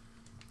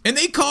 And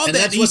they called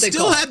that. He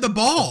still had the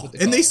ball.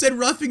 And they said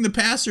roughing the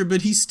passer,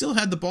 but he still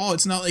had the ball.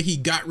 It's not like he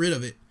got rid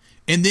of it.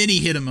 And then he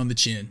hit him on the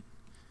chin.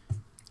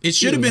 It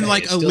should have been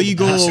like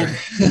illegal.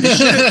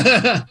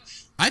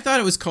 I thought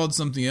it was called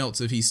something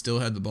else if he still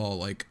had the ball,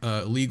 like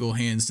illegal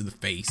hands to the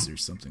face or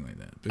something like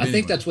that. But I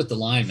think that's with the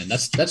linemen.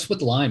 That's with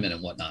the linemen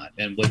and whatnot.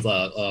 And with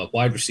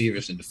wide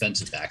receivers and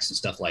defensive backs and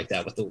stuff like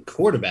that. With the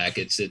quarterback,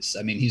 it's.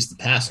 I mean, he's the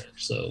passer.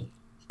 So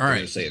all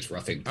right, say it's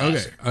roughing the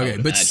passer. Okay,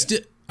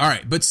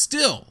 but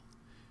still.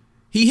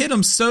 He hit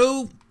him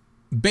so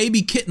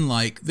baby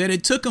kitten-like that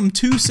it took him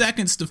 2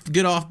 seconds to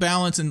get off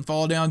balance and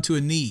fall down to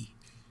a knee.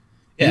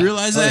 Yeah. You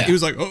realize that? Yeah. He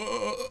was like,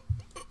 oh.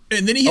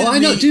 And then he hit the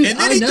knee. Dude, and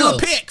then he threw a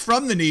pick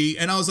from the knee.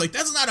 And I was like,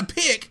 that's not a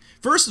pick.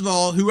 First of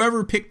all,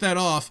 whoever picked that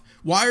off,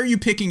 why are you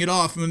picking it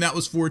off when that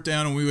was 4th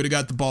down and we would have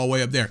got the ball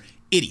way up there?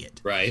 Idiot.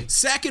 Right.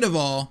 Second of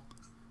all,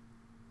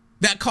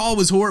 that call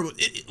was horrible.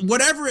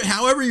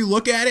 However you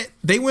look at it,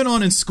 they went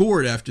on and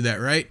scored after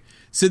that, right?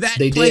 So that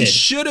play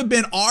should have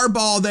been our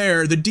ball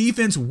there. The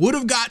defense would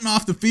have gotten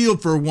off the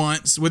field for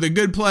once with a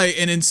good play,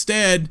 and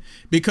instead,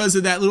 because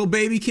of that little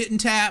baby kitten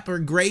tap or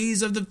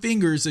graze of the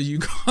fingers, as you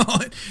call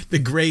it, the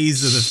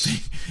graze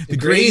of the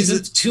graze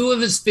of 2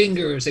 of his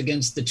fingers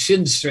against the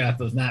chin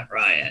strap of Matt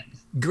Ryan.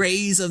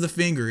 Graze of the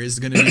finger is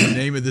going to be the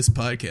name of this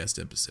podcast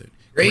episode.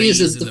 Graze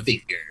of the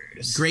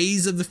fingers.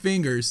 Graze of the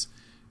fingers.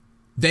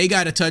 They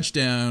got a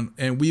touchdown,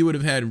 and we would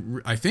have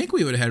had, I think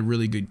we would have had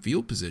really good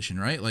field position,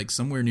 right? Like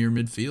somewhere near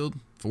midfield,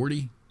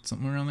 40,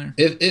 something around there.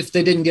 If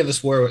they didn't give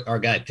us where our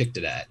guy picked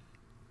it at.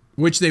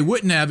 Which they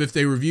wouldn't have if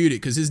they reviewed it,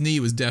 because his knee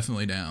was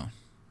definitely down.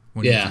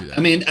 Yeah,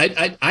 I mean,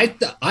 I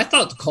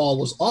thought the call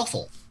was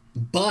awful.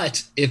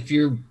 But if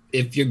you're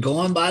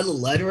going by the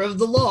letter of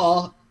the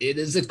law, it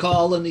is a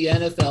call in the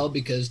NFL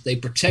because they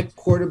protect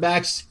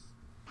quarterbacks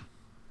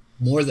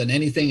more than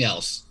anything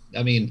else.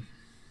 I mean,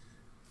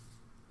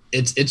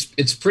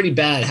 it's pretty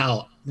bad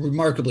how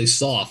remarkably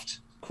soft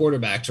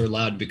quarterbacks are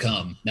allowed to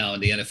become now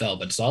in the NFL.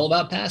 But it's all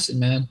about passing,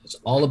 man. It's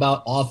all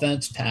about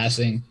offense,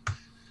 passing.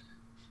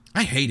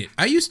 I hate it.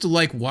 I used to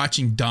like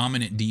watching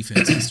dominant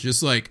defenses,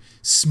 just like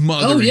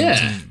smothering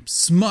teams.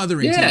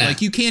 Smothering teams.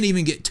 Like you can't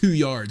even get 2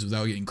 yards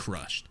without getting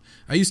crushed.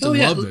 I used to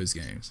love those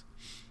games.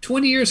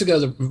 20 years ago,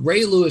 the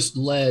Ray Lewis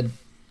led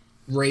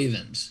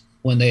Ravens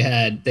when they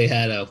had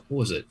a, what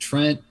was it,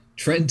 Trent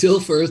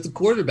Dilfer as the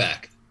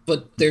quarterback.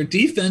 But their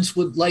defense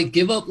would like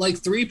give up like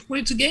 3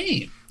 points a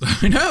game.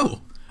 I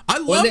know. I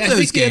love those games. I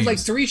think they had like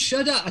 3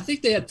 shutouts. I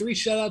think they had 3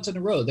 shutouts in a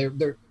row.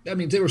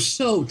 They were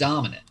so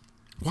dominant.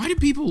 Why do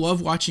people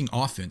love watching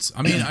offense?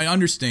 I mean, I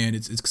understand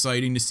it's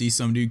exciting to see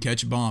some dude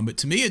catch a bomb, but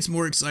to me, it's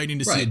more exciting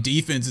to see a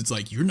defense. It's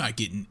like you're not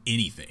getting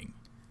anything.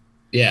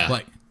 Yeah,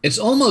 like it's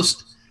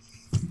almost.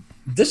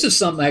 This is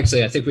something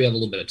actually. I think we have a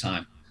little bit of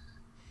time.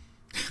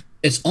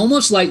 It's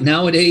almost like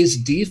nowadays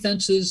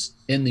defenses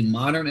in the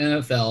modern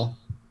NFL.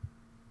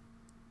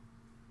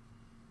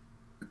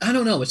 I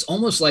don't know. It's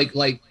almost like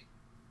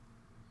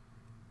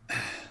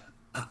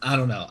I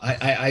don't know.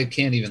 I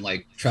can't even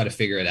like try to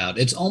figure it out.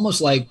 It's almost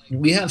like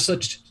we have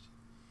such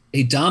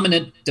a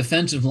dominant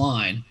defensive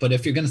line, but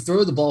if you're going to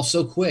throw the ball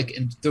so quick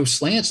and throw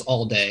slants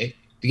all day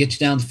to get you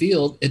down the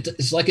field,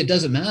 it's like it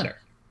doesn't matter.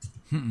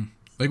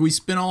 Like we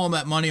spend all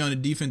that money on a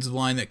defensive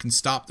line that can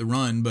stop the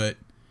run, but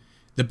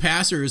the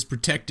passer is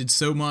protected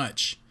so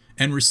much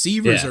and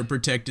receivers are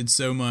protected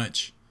so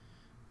much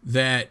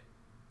that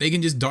they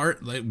can just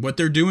dart like what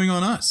they're doing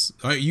on us.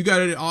 You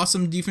got an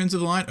awesome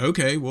defensive line.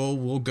 Okay, well,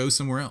 we'll go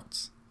somewhere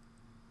else.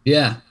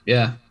 Yeah,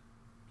 yeah.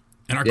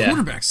 And our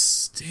quarterbacks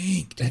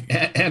stink, dude.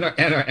 And our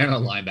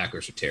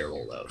linebackers are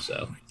terrible, though.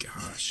 So, oh my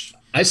gosh.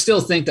 I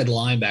still think that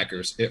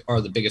linebackers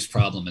are the biggest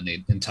problem in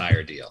the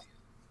entire deal.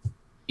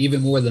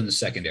 Even more than the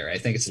secondary. I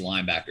think it's the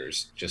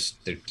linebackers.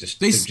 They're just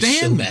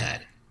so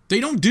bad. They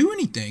don't do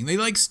anything. They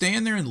like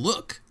stand there and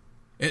look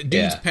at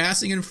dudes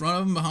passing in front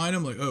of them, behind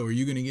them. Like, oh, are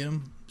you going to get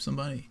him?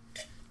 Somebody?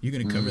 You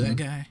going to cover that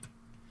guy?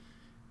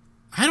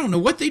 I don't know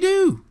what they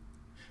do.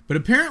 But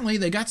apparently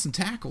they got some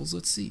tackles.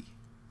 Let's see.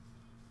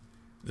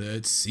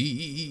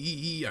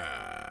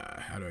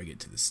 How do I get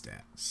to the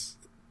stats?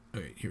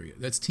 Okay, here we go.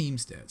 That's team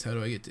stats. How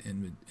do I get to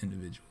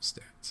individual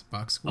stats?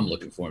 Box score. I'm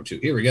looking for them too.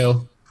 Here we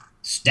go.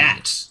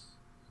 Stats.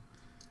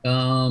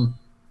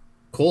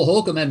 Cole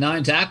Holcomb had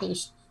 9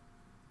 tackles.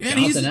 And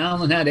Jonathan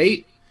Allen had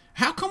 8.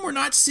 How come we're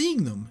not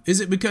seeing them? Is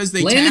it because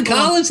they Landon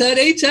Collins had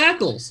 8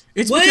 tackles.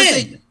 It's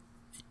because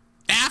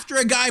after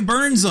a guy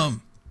burns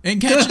them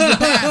and catches the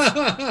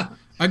pass,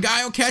 a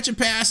guy will catch a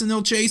pass and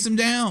they'll chase him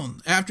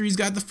down after he's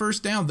got the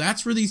first down.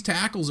 That's where these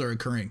tackles are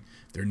occurring.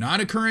 They're not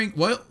occurring.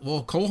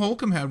 Well, Cole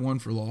Holcomb had 1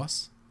 for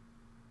loss.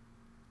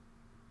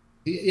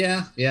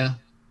 Yeah.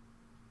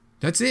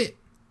 That's it.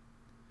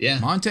 Yeah.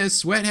 Montez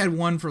Sweat had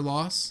 1 for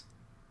loss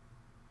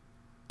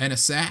and a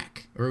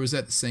sack. Or was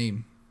that the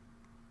same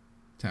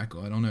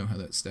tackle? I don't know how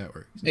that stat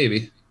works.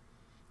 Maybe.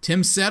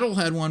 Tim Settle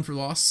had 1 for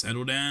loss.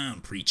 Settle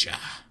down, preacher.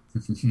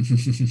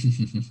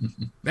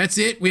 That's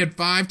it. We had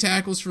 5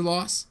 tackles for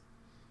loss.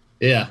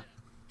 Yeah.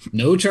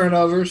 No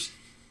turnovers.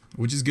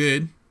 Which is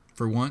good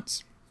for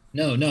once.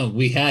 No,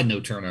 we had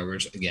no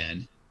turnovers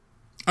again.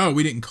 Oh,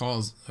 we didn't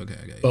cause. Okay.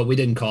 But we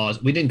didn't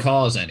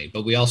cause any,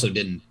 but we also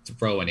didn't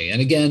throw any.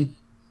 And again,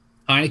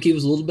 Heineke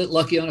was a little bit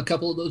lucky on a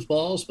couple of those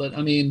balls, but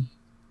I mean,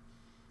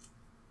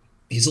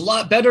 he's a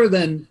lot better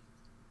than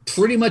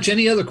pretty much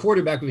any other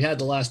quarterback we've had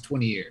the last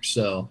 20 years.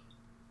 So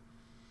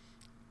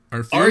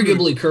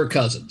arguably Kirk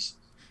Cousins.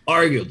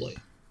 Arguably.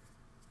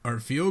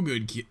 Our field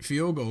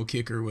goal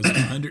kicker was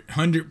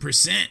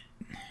 100%.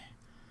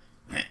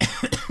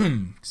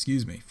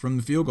 Excuse me, from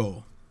the field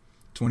goal,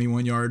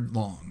 21-yard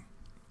long.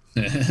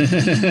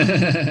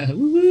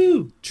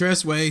 Woo-hoo.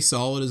 Tress Way,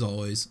 solid as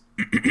always.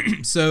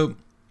 So,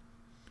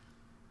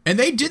 and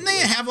didn't they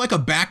have like a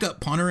backup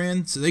punter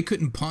in, so they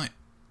couldn't punt,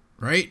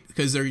 right?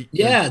 Because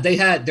they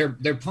had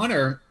their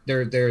punter,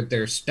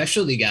 their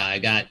specialty guy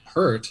got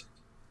hurt,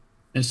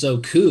 and so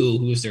Koo,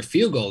 who was their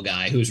field goal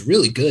guy, who was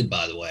really good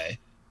by the way,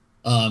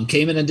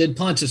 came in and did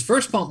punts. His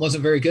first punt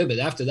wasn't very good, but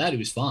after that he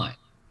was fine.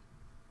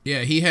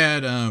 Yeah, he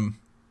had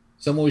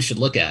someone we should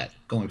look at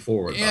going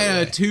forward.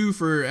 Yeah, 2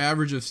 for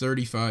average of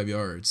 35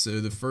 yards. So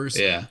the first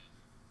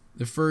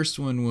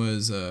one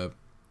was the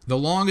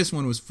longest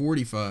one was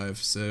 45.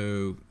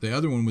 So the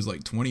other one was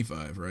like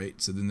 25,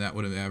 right? So then that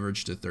would have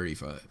averaged to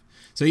 35.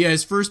 So yeah,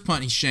 his first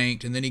punt he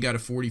shanked, and then he got a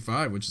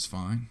 45, which is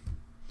fine.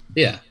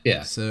 Yeah.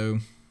 So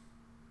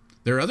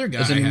their other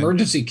guy as an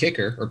emergency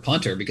kicker or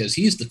punter because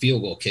he's the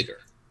field goal kicker.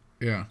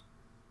 Yeah,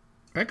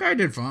 that guy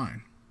did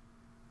fine.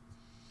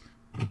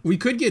 We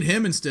could get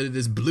him instead of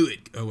this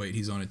Blewett. Oh wait,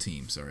 he's on a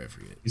team. Sorry, I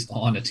forget. He's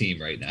on a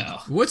team right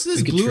now. What's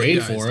this Blewett trade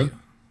guy for him? Do?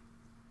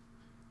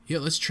 Yeah,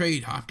 let's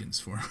trade Hopkins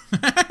for him.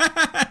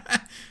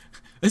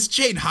 Let's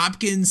trade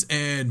Hopkins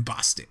and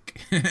Bostic.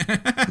 I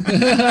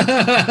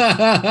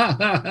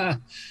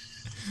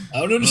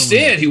don't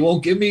understand. He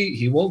won't give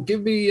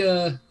me.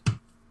 I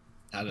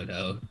don't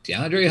know,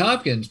 DeAndre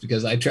Hopkins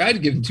because I tried to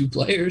give him 2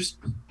 players.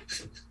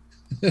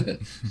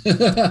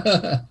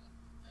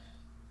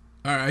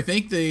 All right, I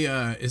think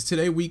is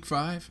today week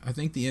 5? I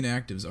think the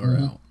inactives are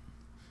out.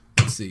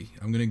 Let's see.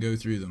 I'm going to go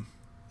through them.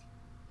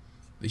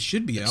 They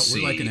should be out.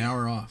 We're like an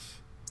hour off.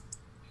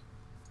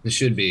 It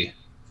should be.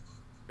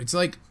 It's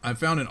like I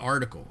found an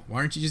article. Why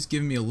aren't you just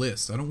giving me a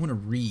list? I don't want to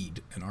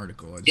read an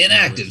article.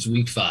 Inactives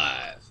week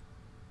 5.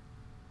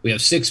 We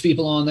have 6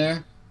 people on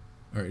there.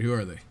 All right, who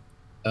are they?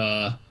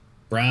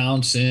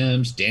 Brown,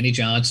 Sims, Danny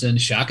Johnson,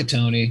 Shaka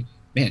Toney.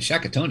 Man,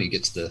 Shaka Toney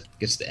gets the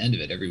end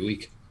of it every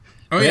week.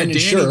 Oh, Brandon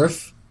yeah, Danny.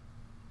 Scherf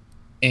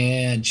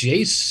and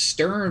Jace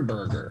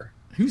Sternberger.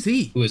 Who's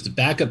he? Who is the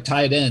backup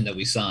tight end that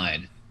we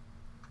signed.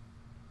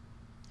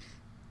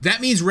 That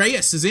means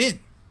Reyes is in.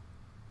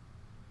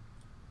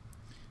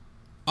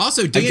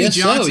 Also, Danny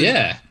Johnson. So,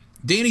 yeah.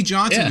 Danny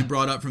Johnson you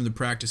brought up from the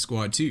practice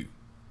squad, too.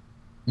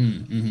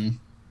 Mm-hmm.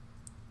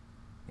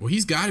 Well,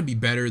 he's got to be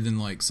better than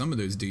like some of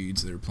those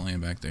dudes that are playing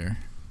back there.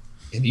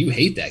 And you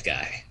hate that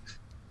guy.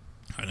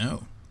 I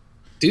know.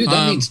 Dude,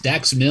 that means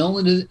Dax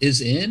Milne is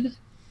in?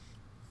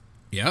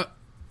 Yep.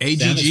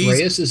 Samus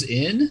Reyes is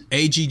in?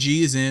 AGG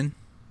is in.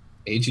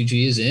 AGG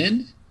is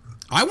in?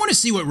 I want to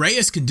see what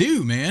Reyes can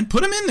do, man.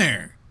 Put him in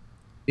there.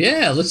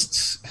 Yeah,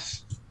 let's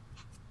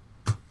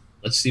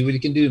see what he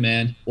can do,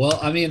 man. Well,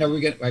 I mean,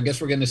 I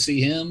guess we're going to see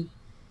him.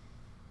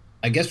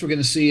 I guess we're going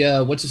to see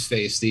what's his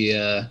face?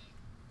 Man,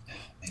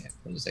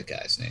 what is that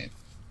guy's name?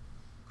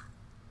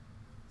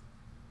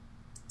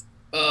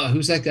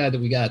 Who's that guy that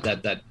we got?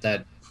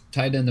 That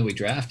tight end that we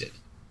drafted?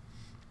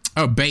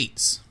 Oh,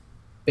 Bates.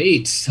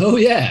 Oh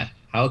yeah.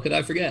 How could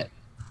I forget?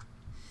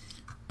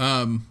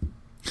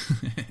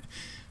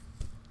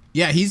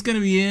 Yeah, he's going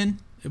to be in.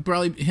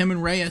 Probably him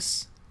and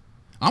Reyes.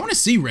 I want to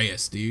see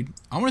Reyes, dude.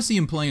 I want to see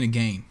him playing a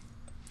game.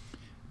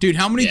 Dude,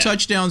 how many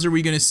touchdowns are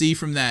we going to see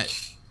from that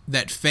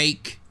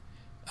fake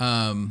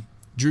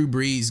Drew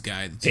Brees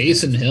guy?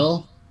 Taysom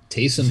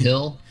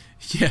Hill?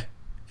 Yeah.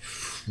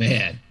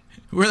 Man.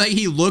 Where like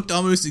he looked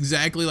almost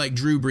exactly like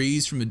Drew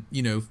Brees from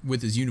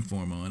with his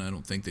uniform on. I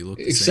don't think they look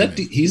the same. Except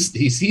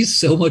he's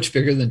so much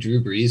bigger than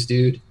Drew Brees,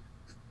 dude.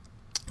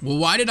 Well,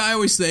 why did I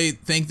always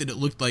think that it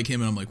looked like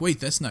him? And I'm like,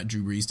 wait, that's not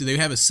Drew Brees. Do they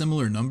have a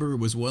similar number?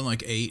 Was one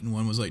like 8 and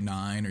one was like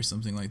 9 or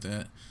something like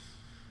that?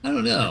 I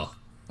don't know.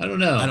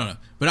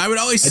 But I would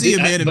always see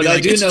him in and be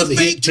like, it's the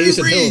fake Drew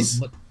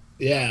Brees.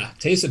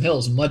 Taysom Hill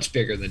is much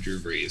bigger than Drew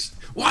Brees.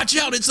 Watch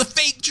out, it's a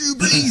fake Drew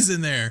Brees in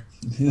there.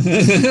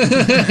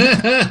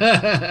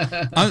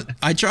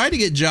 I tried to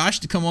get Josh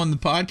to come on the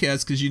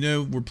podcast because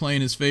we're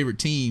playing his favorite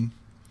team.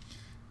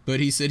 But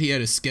he said he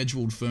had a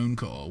scheduled phone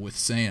call with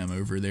Sam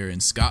over there in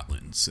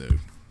Scotland. So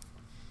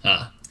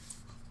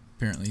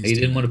apparently he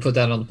didn't want to put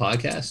that on the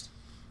podcast.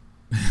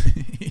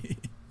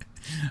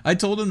 I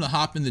told him to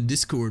hop in the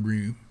Discord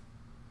room.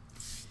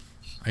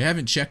 I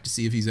haven't checked to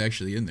see if he's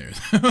actually in there.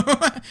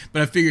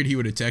 But I figured he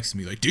would have texted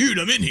me like, dude,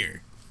 I'm in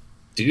here.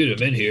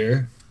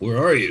 Where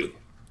are you?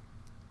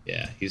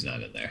 Yeah, he's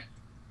not in there.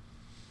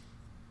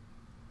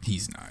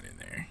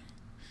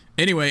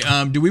 Anyway,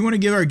 do we want to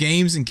give our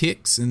games and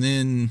kicks and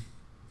then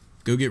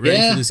go get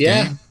ready for this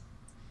game?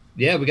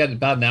 Yeah, we got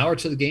about an hour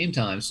to the game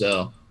time,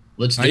 so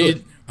let's do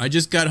it. I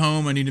just got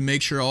home. I need to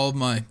make sure all of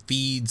my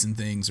feeds and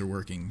things are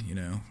working,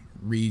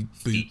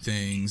 reboot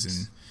things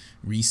and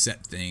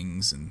reset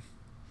things and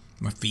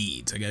my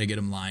feeds. I got to get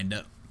them lined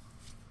up.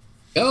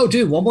 Oh,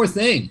 dude, one more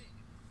thing.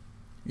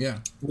 Yeah.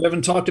 We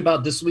haven't talked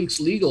about this week's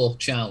legal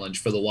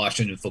challenge for the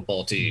Washington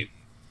football team.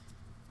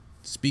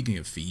 Speaking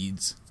of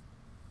feeds.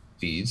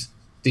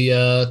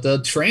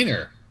 The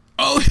trainer.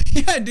 Oh,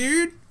 yeah,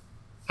 dude.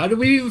 How did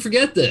we even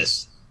forget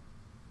this?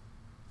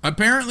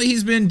 Apparently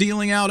he's been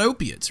dealing out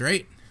opiates,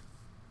 right?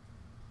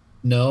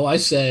 No, I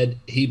said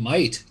he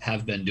might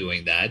have been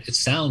doing that. It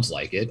sounds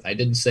like it. I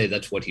didn't say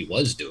that's what he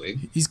was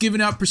doing. He's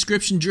giving out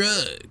prescription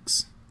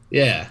drugs.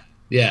 Yeah.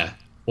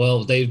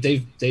 Well,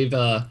 they've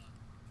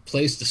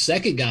placed the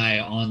second guy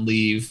on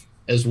leave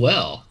as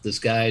well. This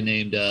guy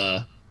named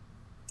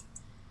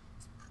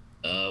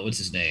what's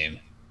his name?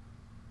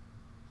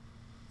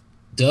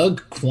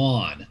 Doug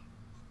Kwan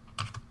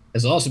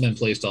has also been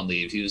placed on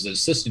leave. He was an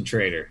assistant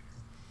trainer.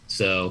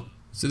 So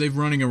they've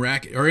running a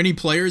racket. Are any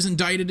players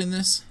indicted in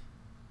this?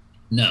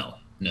 No.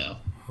 No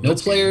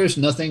players,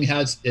 good. Nothing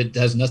it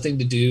has nothing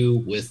to do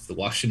with the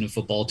Washington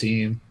football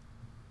team.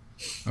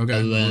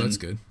 Okay, well, that's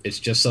good. It's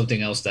just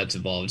something else that's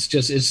involved.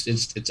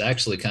 It's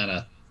actually kind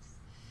of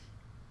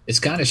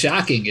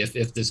shocking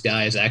if this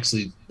guy is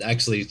actually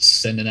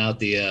sending out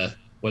the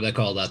what do I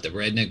call that, the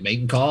redneck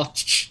mating call?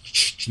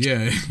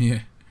 Yeah.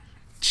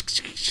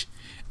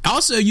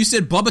 Also, you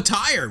said Bubba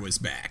Tyre was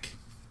back.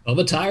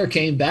 Bubba Tyre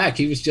came back.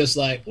 He was just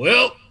like,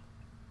 well,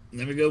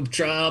 let me go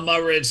try on my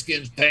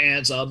Redskins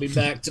pants. I'll be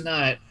back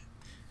tonight.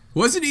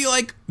 Wasn't he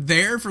like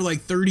there for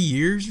like 30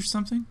 years or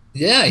something?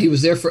 Yeah, he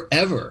was there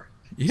forever.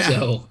 Yeah.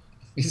 So,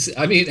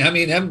 I mean,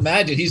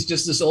 imagine he's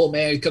just this old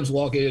man. He comes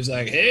walking. He's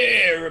like,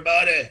 hey,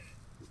 everybody.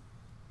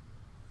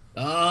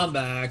 I'm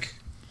back.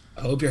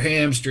 I hope your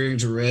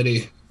hamstrings are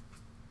ready.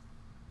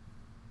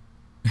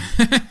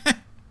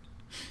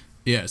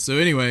 Yeah. So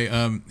anyway,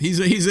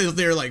 he's out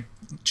there like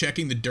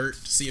checking the dirt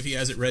to see if he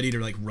has it ready to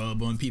like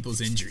rub on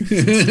people's injuries.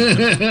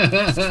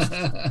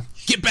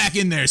 Get back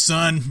in there,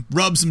 son.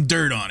 Rub some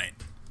dirt on it.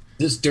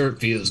 This dirt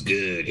feels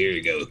good. Here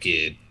you go,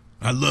 kid.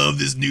 I love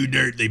this new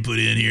dirt they put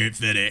in here at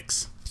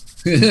FedEx.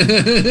 This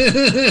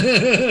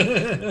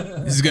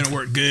is gonna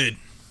work good.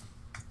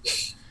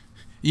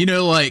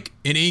 Like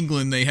in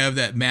England, they have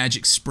that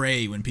magic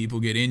spray when people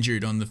get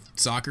injured on the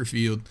soccer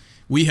field.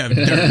 We have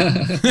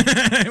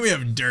dirt. We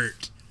have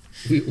dirt.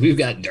 We've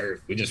got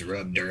dirt. We just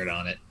rub dirt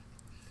on it.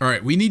 All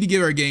right, we need to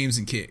give our games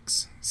and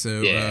kicks.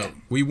 So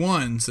we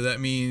won, so that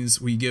means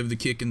we give the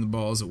Kick in the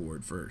Balls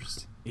award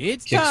first.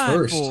 It's Kicks time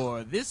first.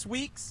 For this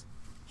week's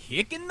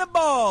Kick in the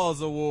Balls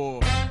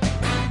award.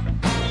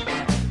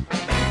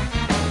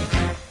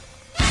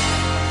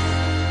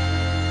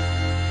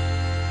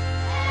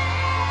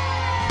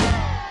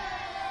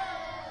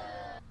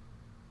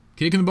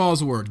 Kick in the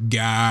Balls award.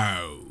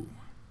 Go.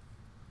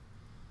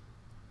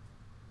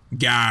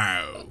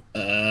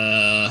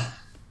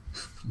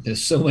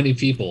 There's so many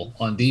people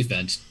on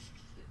defense.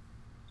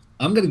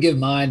 I'm going to give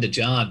mine to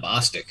John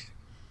Bostic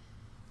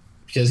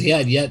because he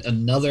had yet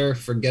another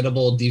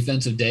forgettable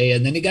defensive day,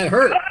 and then he got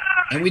hurt,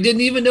 and we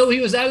didn't even know he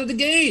was out of the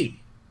game.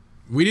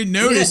 We didn't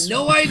notice. We had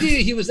no idea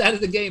he was out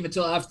of the game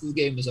until after the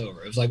game was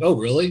over. It was like, oh,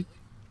 really?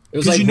 It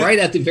was like right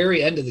at the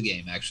very end of the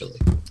game, actually.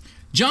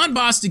 John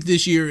Bostic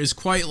this year is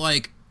quite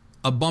like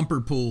a bumper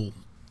pool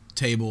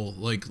table,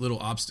 like little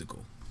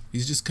obstacle.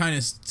 He's just kind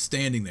of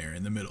standing there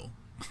in the middle.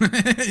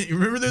 You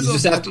remember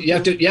those? You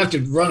have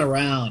to run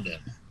around him.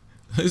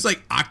 There's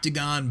like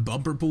octagon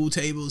bumper pool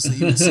tables that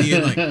you would see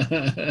in like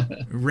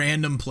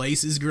random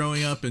places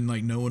growing up, and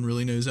like no one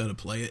really knows how to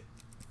play it.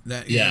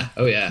 Yeah.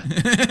 Oh yeah.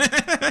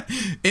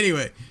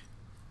 Anyway.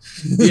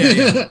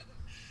 Yeah.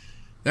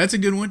 That's a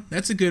good one.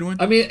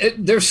 I mean,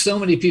 there's so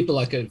many people.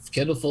 Like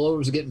Kendall Fuller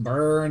was getting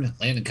burned.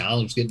 Landon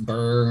Collins was getting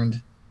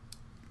burned.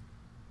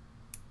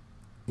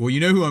 Well, you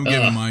know who I'm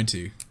giving mine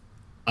to.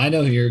 I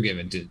know who you're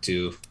giving it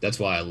to. That's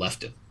why I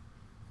left it.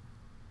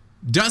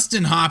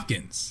 Dustin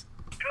Hopkins.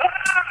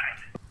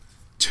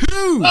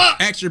 2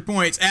 extra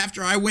points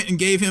after I went and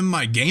gave him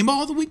my game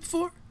ball the week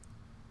before?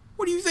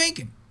 What are you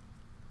thinking?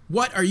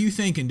 What are you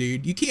thinking,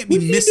 dude? You can't be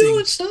missing. What are you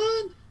doing,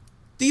 son?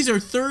 These are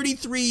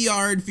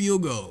 33-yard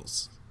field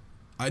goals.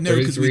 I know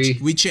because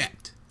we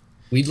checked.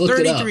 We looked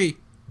 33. It up.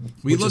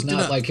 We looked it up.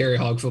 Not like Harry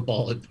Hog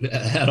football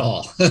at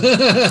all.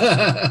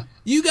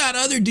 You got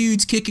other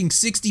dudes kicking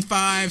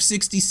 65,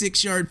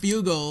 66-yard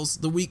field goals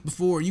the week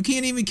before. You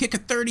can't even kick a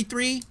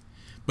 33,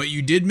 but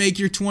you did make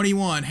your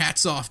 21.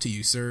 Hats off to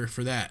you, sir,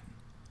 for that.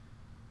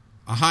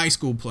 A high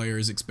school player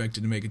is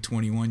expected to make a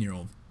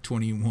 21-year-old.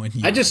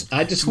 I just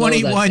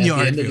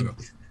 21-yard field goal.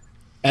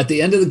 At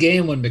the end of the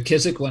game, when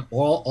McKissick went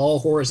all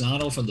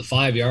horizontal from the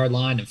 5-yard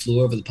line and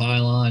flew over the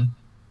pylon.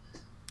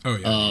 Oh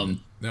yeah,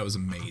 that was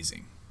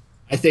amazing.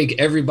 I think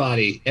every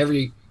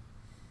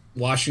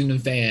Washington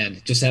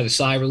fan just had a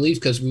sigh of relief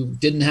because we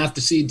didn't have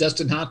to see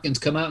Dustin Hopkins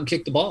come out and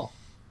kick the ball.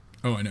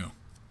 Oh, I know.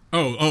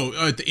 Oh,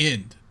 at the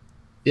end.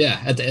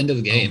 Yeah, at the end of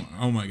the game.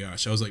 Oh my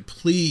gosh. I was like,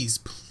 please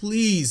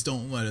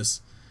don't let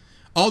us.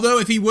 Although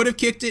if he would have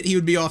kicked it, he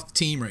would be off the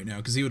team right now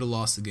because he would have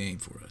lost the game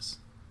for us.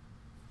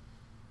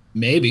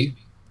 Maybe.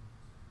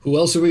 Who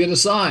else are we going to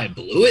sign?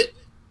 Blewett?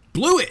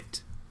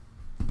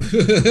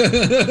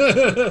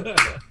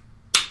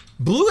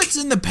 Blewett's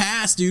in the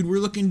past, dude. We're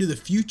looking to the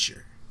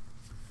future.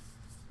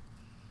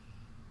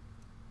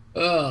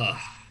 As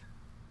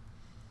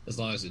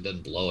long as it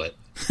doesn't blow it.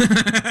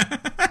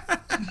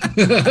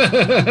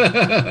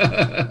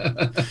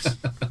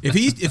 If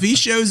he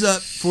shows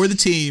up for the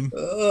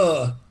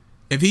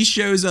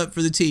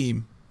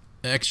team,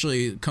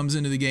 actually comes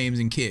into the games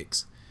and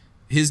kicks,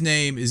 his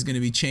name is going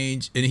to be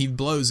changed, and he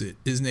blows it.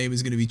 His name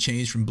is going to be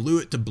changed from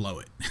Blewett to Blow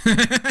It.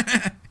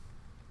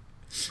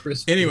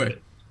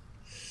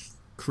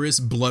 Chris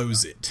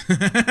blows it.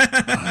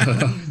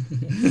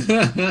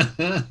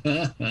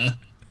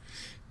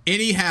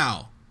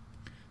 Anyhow,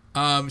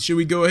 should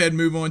we go ahead and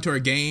move on to our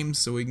games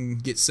so we can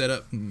get set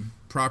up and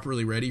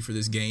properly ready for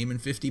this game in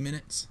 50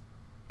 minutes?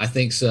 I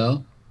think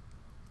so.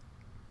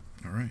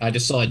 All right. I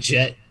just saw a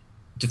Jet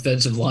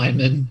defensive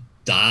lineman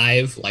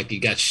dive like he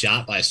got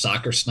shot by a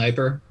soccer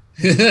sniper.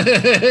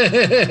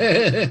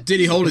 Did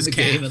he hold his calf?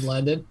 Game in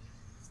London.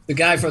 The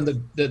guy from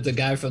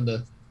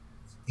the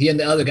he and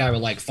the other guy were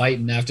like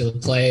fighting after the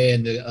play,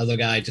 and the other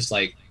guy just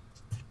like,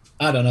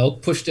 I don't know,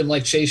 pushed him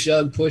like Chase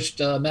Young pushed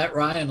Matt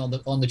Ryan on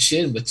the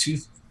chin with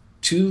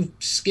two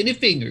skinny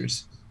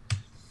fingers.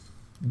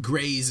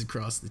 Graze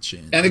across the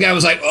chin. And the guy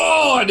was like,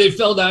 oh, and they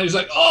fell down. He's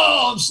like,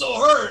 oh, I'm so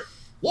hurt.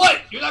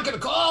 What? You're not going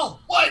to call?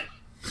 What?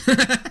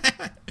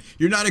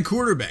 You're not a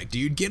quarterback,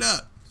 dude. Get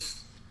up.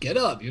 Get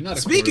up. You're not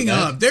a Speaking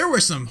quarterback. of, there were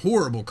some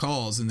horrible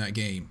calls in that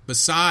game.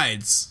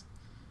 Besides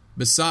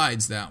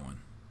that one.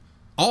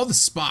 All the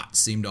spots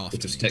seemed off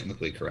Which to is me.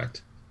 technically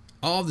correct.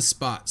 All the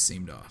spots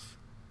seemed off.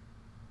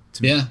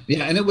 Yeah,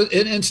 and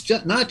it's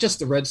just not just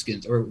the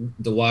Redskins or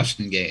the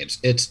Washington games.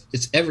 It's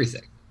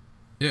everything.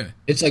 Yeah.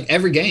 It's like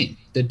every game.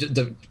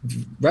 The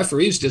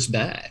referee's just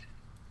bad.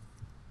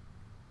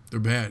 They're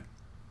bad.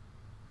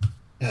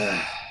 All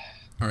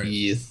right.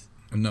 Yes.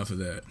 Enough of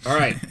that. All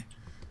right.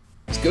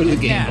 Let's go to the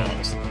game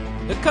balls.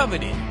 The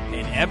coveted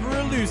and ever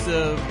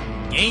elusive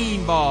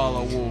Game Ball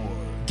Award.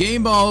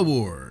 Game Ball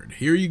Award.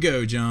 Here you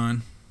go,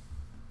 John.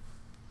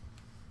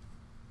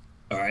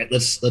 All right,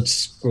 let's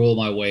scroll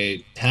my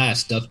way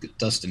past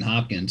Dustin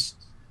Hopkins.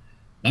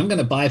 I'm going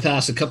to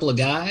bypass a couple of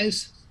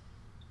guys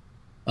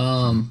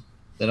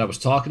that I was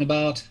talking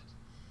about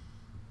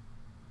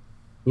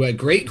who had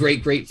great,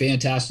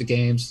 fantastic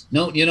games.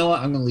 No, you know what?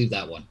 I'm going to leave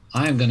that one.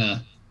 I am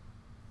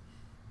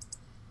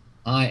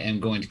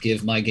going to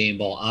give my game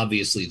ball,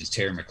 obviously, to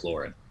Terry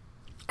McLaurin.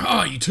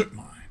 Oh, you took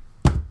mine.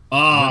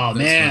 Oh,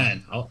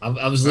 man.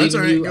 I was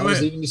leaving you. I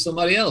was leaving you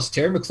somebody else.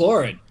 Terry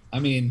McLaurin. I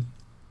mean...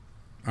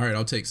 All right,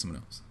 I'll take someone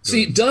else.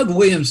 See, Doug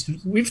Williams,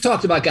 we've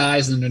talked about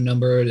guys and their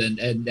number,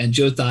 and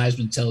Joe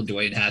Theismann telling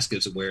Dwayne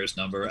Haskins to wear his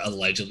number,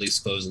 allegedly,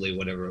 supposedly,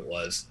 whatever it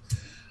was.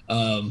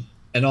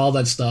 And all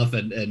that stuff,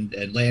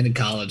 and Landon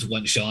Collins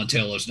wanting Sean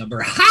Taylor's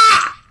number.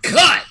 Ha!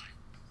 Cut!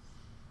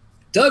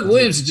 Doug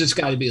Williams has just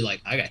got to be like,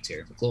 I got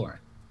Terry McLaurin.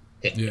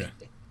 Yeah.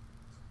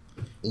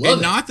 Love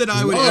and it. not that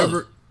I would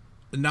ever...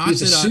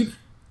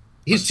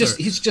 He's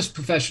just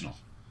professional.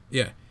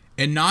 Yeah.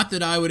 And not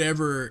that I would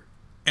ever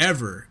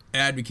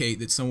advocate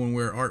that someone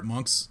wear Art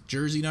Monk's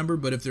jersey number,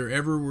 but if there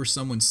ever were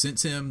someone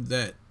since him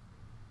that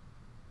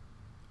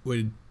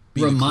would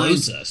be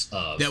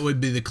that would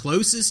be the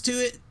closest to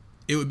it,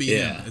 it would be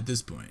him at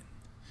this point.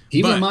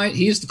 He's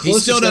the closest. He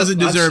still doesn't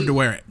deserve to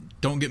wear it.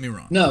 Don't get me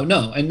wrong. No,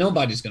 and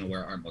nobody's going to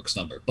wear Art Monk's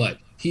number, but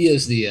he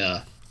is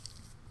the.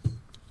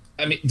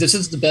 I mean, this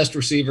is the best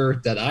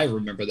receiver that I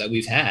remember that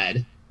we've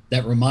had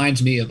that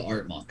reminds me of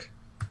Art Monk.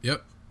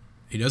 Yep,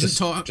 he doesn't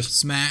talk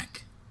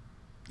smack.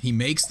 He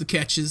makes the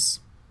catches.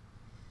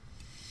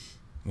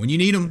 When you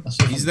need him,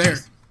 he's there.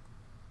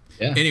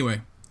 Yeah.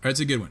 Anyway, that's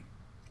a good one.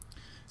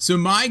 So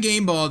my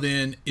game ball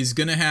then is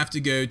going to have to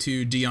go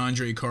to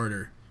DeAndre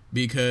Carter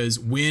because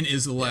when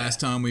is the last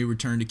time we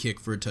returned a kick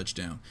for a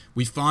touchdown?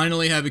 We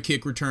finally have a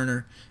kick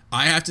returner.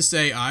 I have to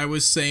say I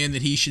was saying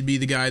that he should be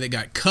the guy that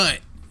got cut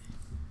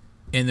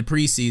in the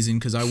preseason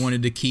because I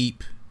wanted to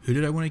keep – who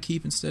did I want to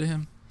keep instead of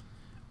him?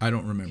 I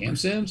don't remember. Cam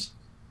Sims?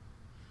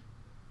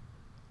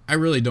 I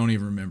really don't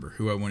even remember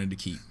who I wanted to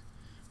keep.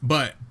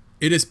 But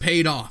it has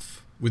paid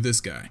off with this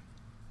guy.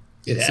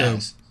 It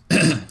has.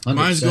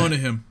 Mine's going to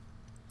him.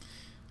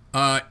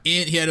 And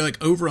he had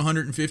like over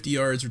 150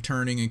 yards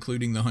returning,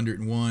 including the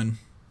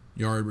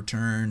 101-yard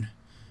return.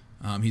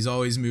 He's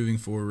always moving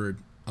forward.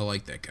 I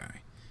like that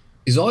guy.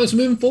 He's always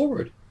moving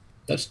forward.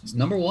 That's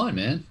number one,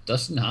 man.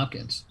 Dustin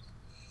Hopkins.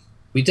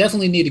 We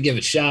definitely need to give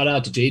a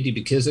shout-out to J.D.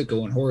 McKissick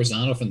going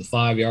horizontal from the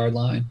 5-yard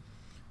line.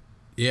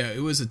 Yeah,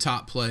 it was a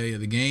top play of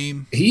the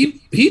game.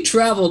 He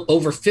traveled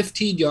over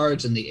 15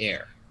 yards in the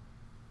air.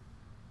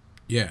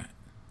 Yeah.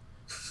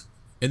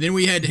 And then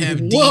we had to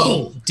have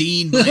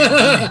Dean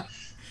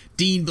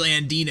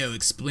Blandino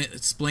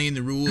explain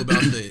the rule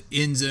about the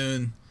end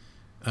zone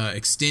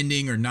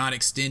extending or not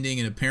extending.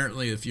 And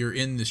apparently if you're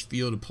in this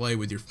field of play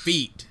with your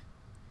feet,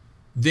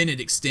 then it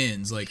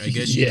extends. Like, I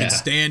guess you can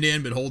stand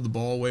in but hold the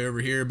ball way over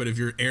here. But if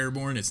you're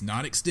airborne, it's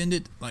not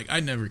extended. Like, I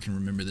never can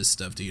remember this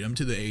stuff, dude. I'm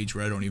to the age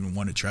where I don't even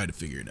want to try to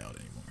figure it out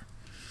anymore.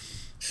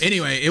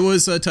 Anyway, it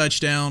was a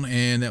touchdown,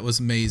 and that was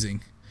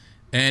amazing.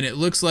 And it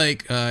looks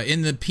like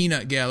in the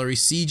peanut gallery,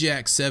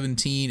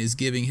 CJack17 is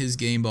giving his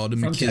game ball to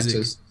McKissick.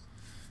 Texas.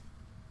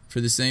 For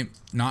the same,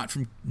 not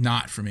from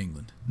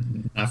England.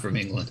 Not from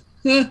England.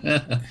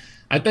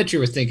 I bet you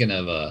were thinking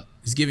of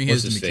he's giving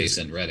his to face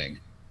in Reading.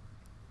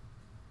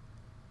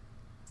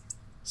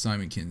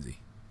 Simon Kinsey.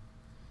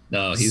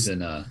 No, he's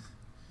in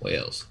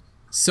Wales.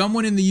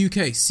 Someone in the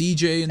UK.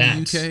 CJ in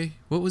Nats. the UK.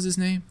 What was his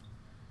name?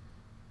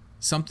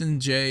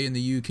 Something J in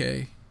the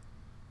UK.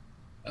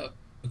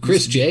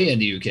 Chris J in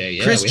the UK.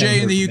 Yeah, Chris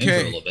J in the UK. For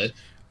a little bit.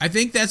 I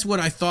think that's what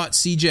I thought.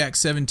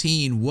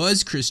 CJack17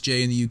 was Chris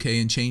J in the UK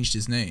and changed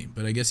his name,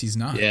 but I guess he's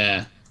not.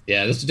 Yeah,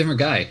 that's a different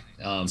guy.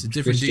 It's a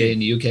different Chris dude. J in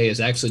the UK is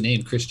actually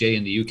named Chris J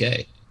in the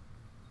UK.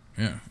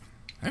 Yeah.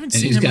 I haven't And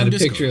seen he's him got on a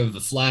Discord. picture of the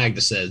flag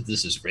that says,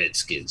 "This is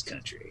Redskins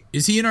country."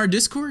 Is he in our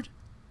Discord?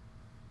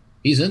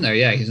 He's in there.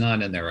 Yeah, he's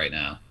not in there right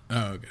now.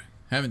 Oh, okay.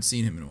 Haven't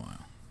seen him in a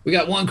while. We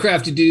got one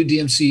crafty dude,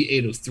 DMC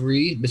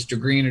 803, Mr.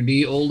 Greener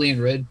D, Oldie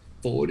and Red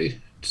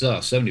 40,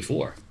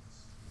 74,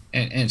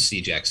 and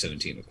CJack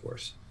 17, of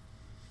course.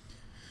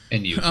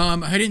 And you.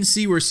 I didn't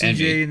see where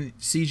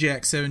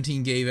CJack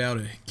 17 gave out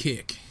a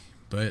kick,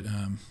 but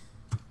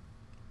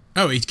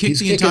he kicked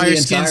the entire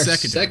skin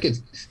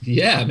second.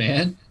 Yeah,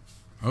 man.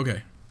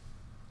 Okay,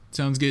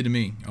 sounds good to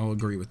me. I'll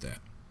agree with that.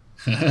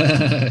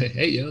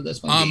 Hey, yo,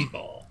 that's my game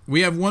ball.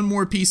 We have one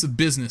more piece of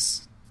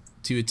business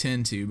to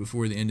attend to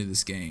before the end of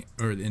this game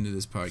or the end of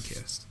this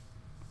podcast.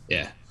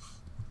 Yeah.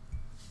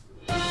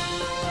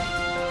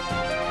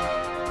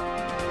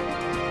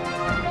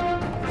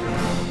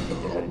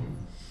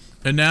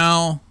 And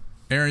now,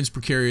 Aaron's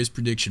precarious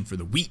prediction for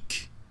the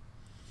week.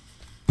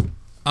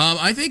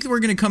 I think we're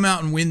going to come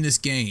out and win this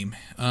game.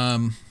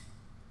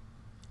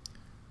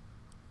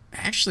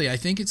 Actually, I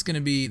think it's going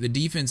to be the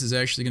defense is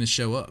actually going to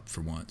show up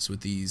for once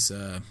with these.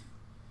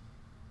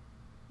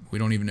 We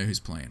don't even know who's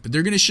playing, but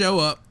they're going to show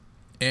up,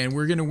 and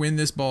we're going to win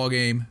this ball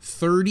game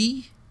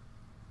 30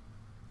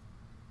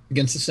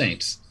 against the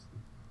Saints.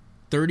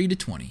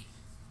 30-20.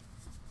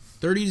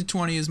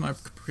 30-20 is my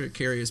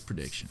precarious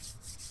prediction.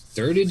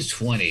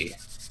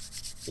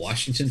 30-20.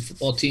 Washington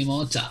football team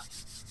on top.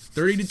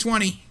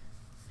 30-20.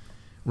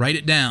 Write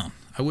it down.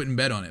 I wouldn't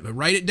bet on it, but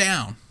write it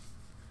down.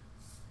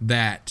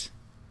 That.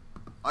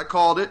 I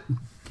called it.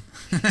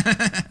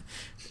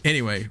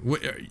 Anyway,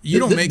 you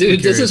don't make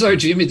dude. This is our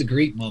Jimmy the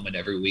Greek moment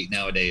every week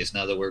nowadays.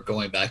 Now that we're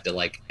going back to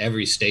like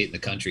every state in the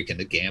country can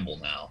gamble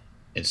now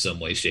in some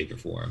way, shape, or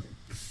form.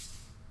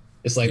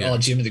 It's like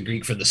Jimmy the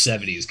Greek from the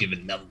 70s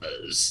giving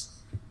numbers.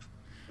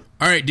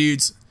 All right,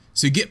 dudes.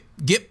 So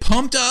get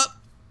pumped up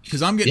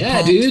because I'm getting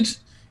pumped.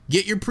 Dudes.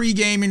 Get your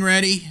pre-gaming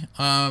ready.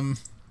 Yeah,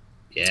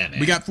 man.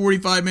 We got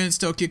 45 minutes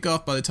till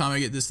kickoff. By the time I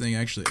get this thing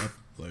actually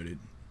uploaded,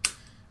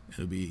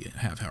 it'll be a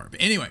half hour.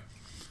 But anyway,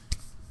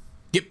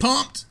 get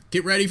pumped.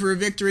 Get ready for a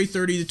victory,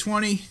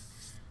 30-20.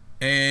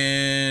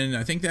 And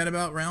I think that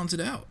about rounds it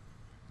out.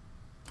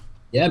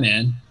 Yeah,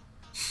 man.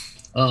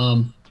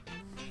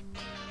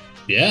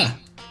 Yeah.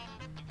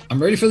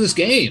 I'm ready for this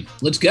game.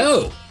 Let's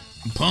go.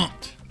 I'm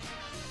pumped.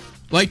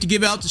 Like to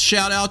give out the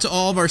shout out to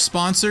all of our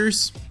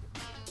sponsors.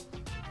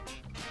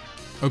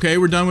 Okay,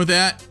 we're done with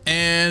that.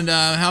 And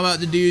how about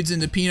the dudes in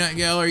the Peanut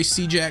Gallery?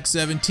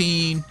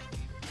 CJack17.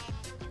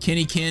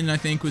 Kenny Ken, I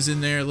think, was in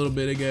there a little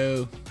bit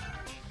ago.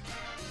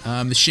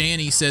 The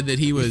Shanny said that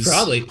he was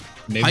probably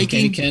maybe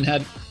hiking. Kenny Ken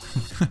had.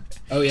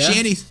 Oh yeah.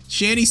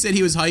 Shanny said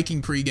he was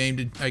hiking pregame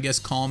to, I guess,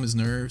 calm his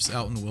nerves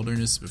out in the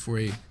wilderness before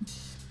he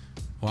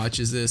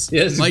watches this.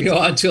 Yeah, go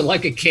out to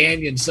like a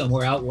canyon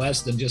somewhere out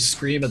west and just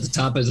scream at the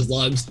top of his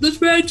lungs, "The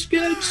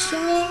Redskins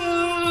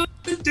suck!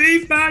 The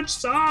defense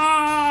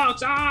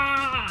sucks!"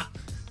 Ah!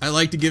 I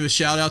like to give a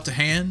shout out to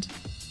Hand.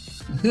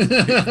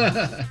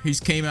 He's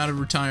came out of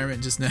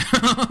retirement just now.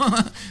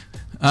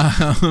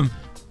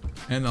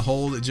 And the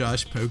hole that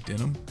Josh poked in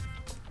him.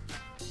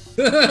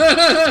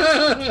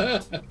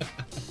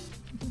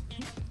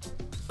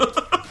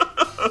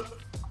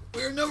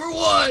 We're number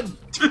one.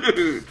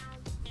 Dude.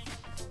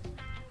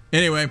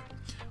 Anyway,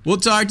 we'll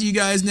talk to you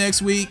guys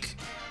next week.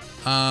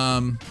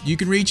 You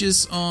can reach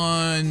us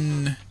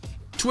on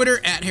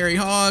Twitter at Harry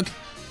Hogg,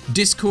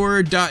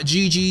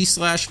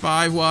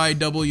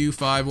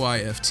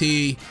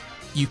 discord.gg/5YW5YFT.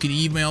 You can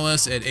email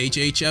us at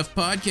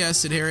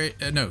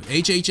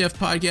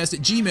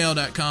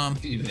hhfpodcast@gmail.com.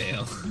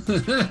 Email.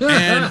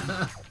 And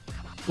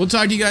we'll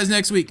talk to you guys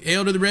next week.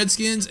 Hail to the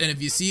Redskins, and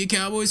if you see a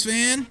Cowboys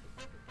fan,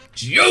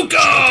 Joker!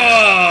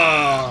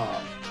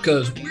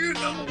 Because we're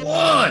number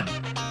one.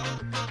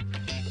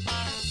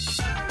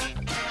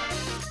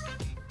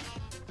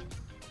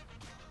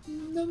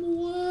 Number one.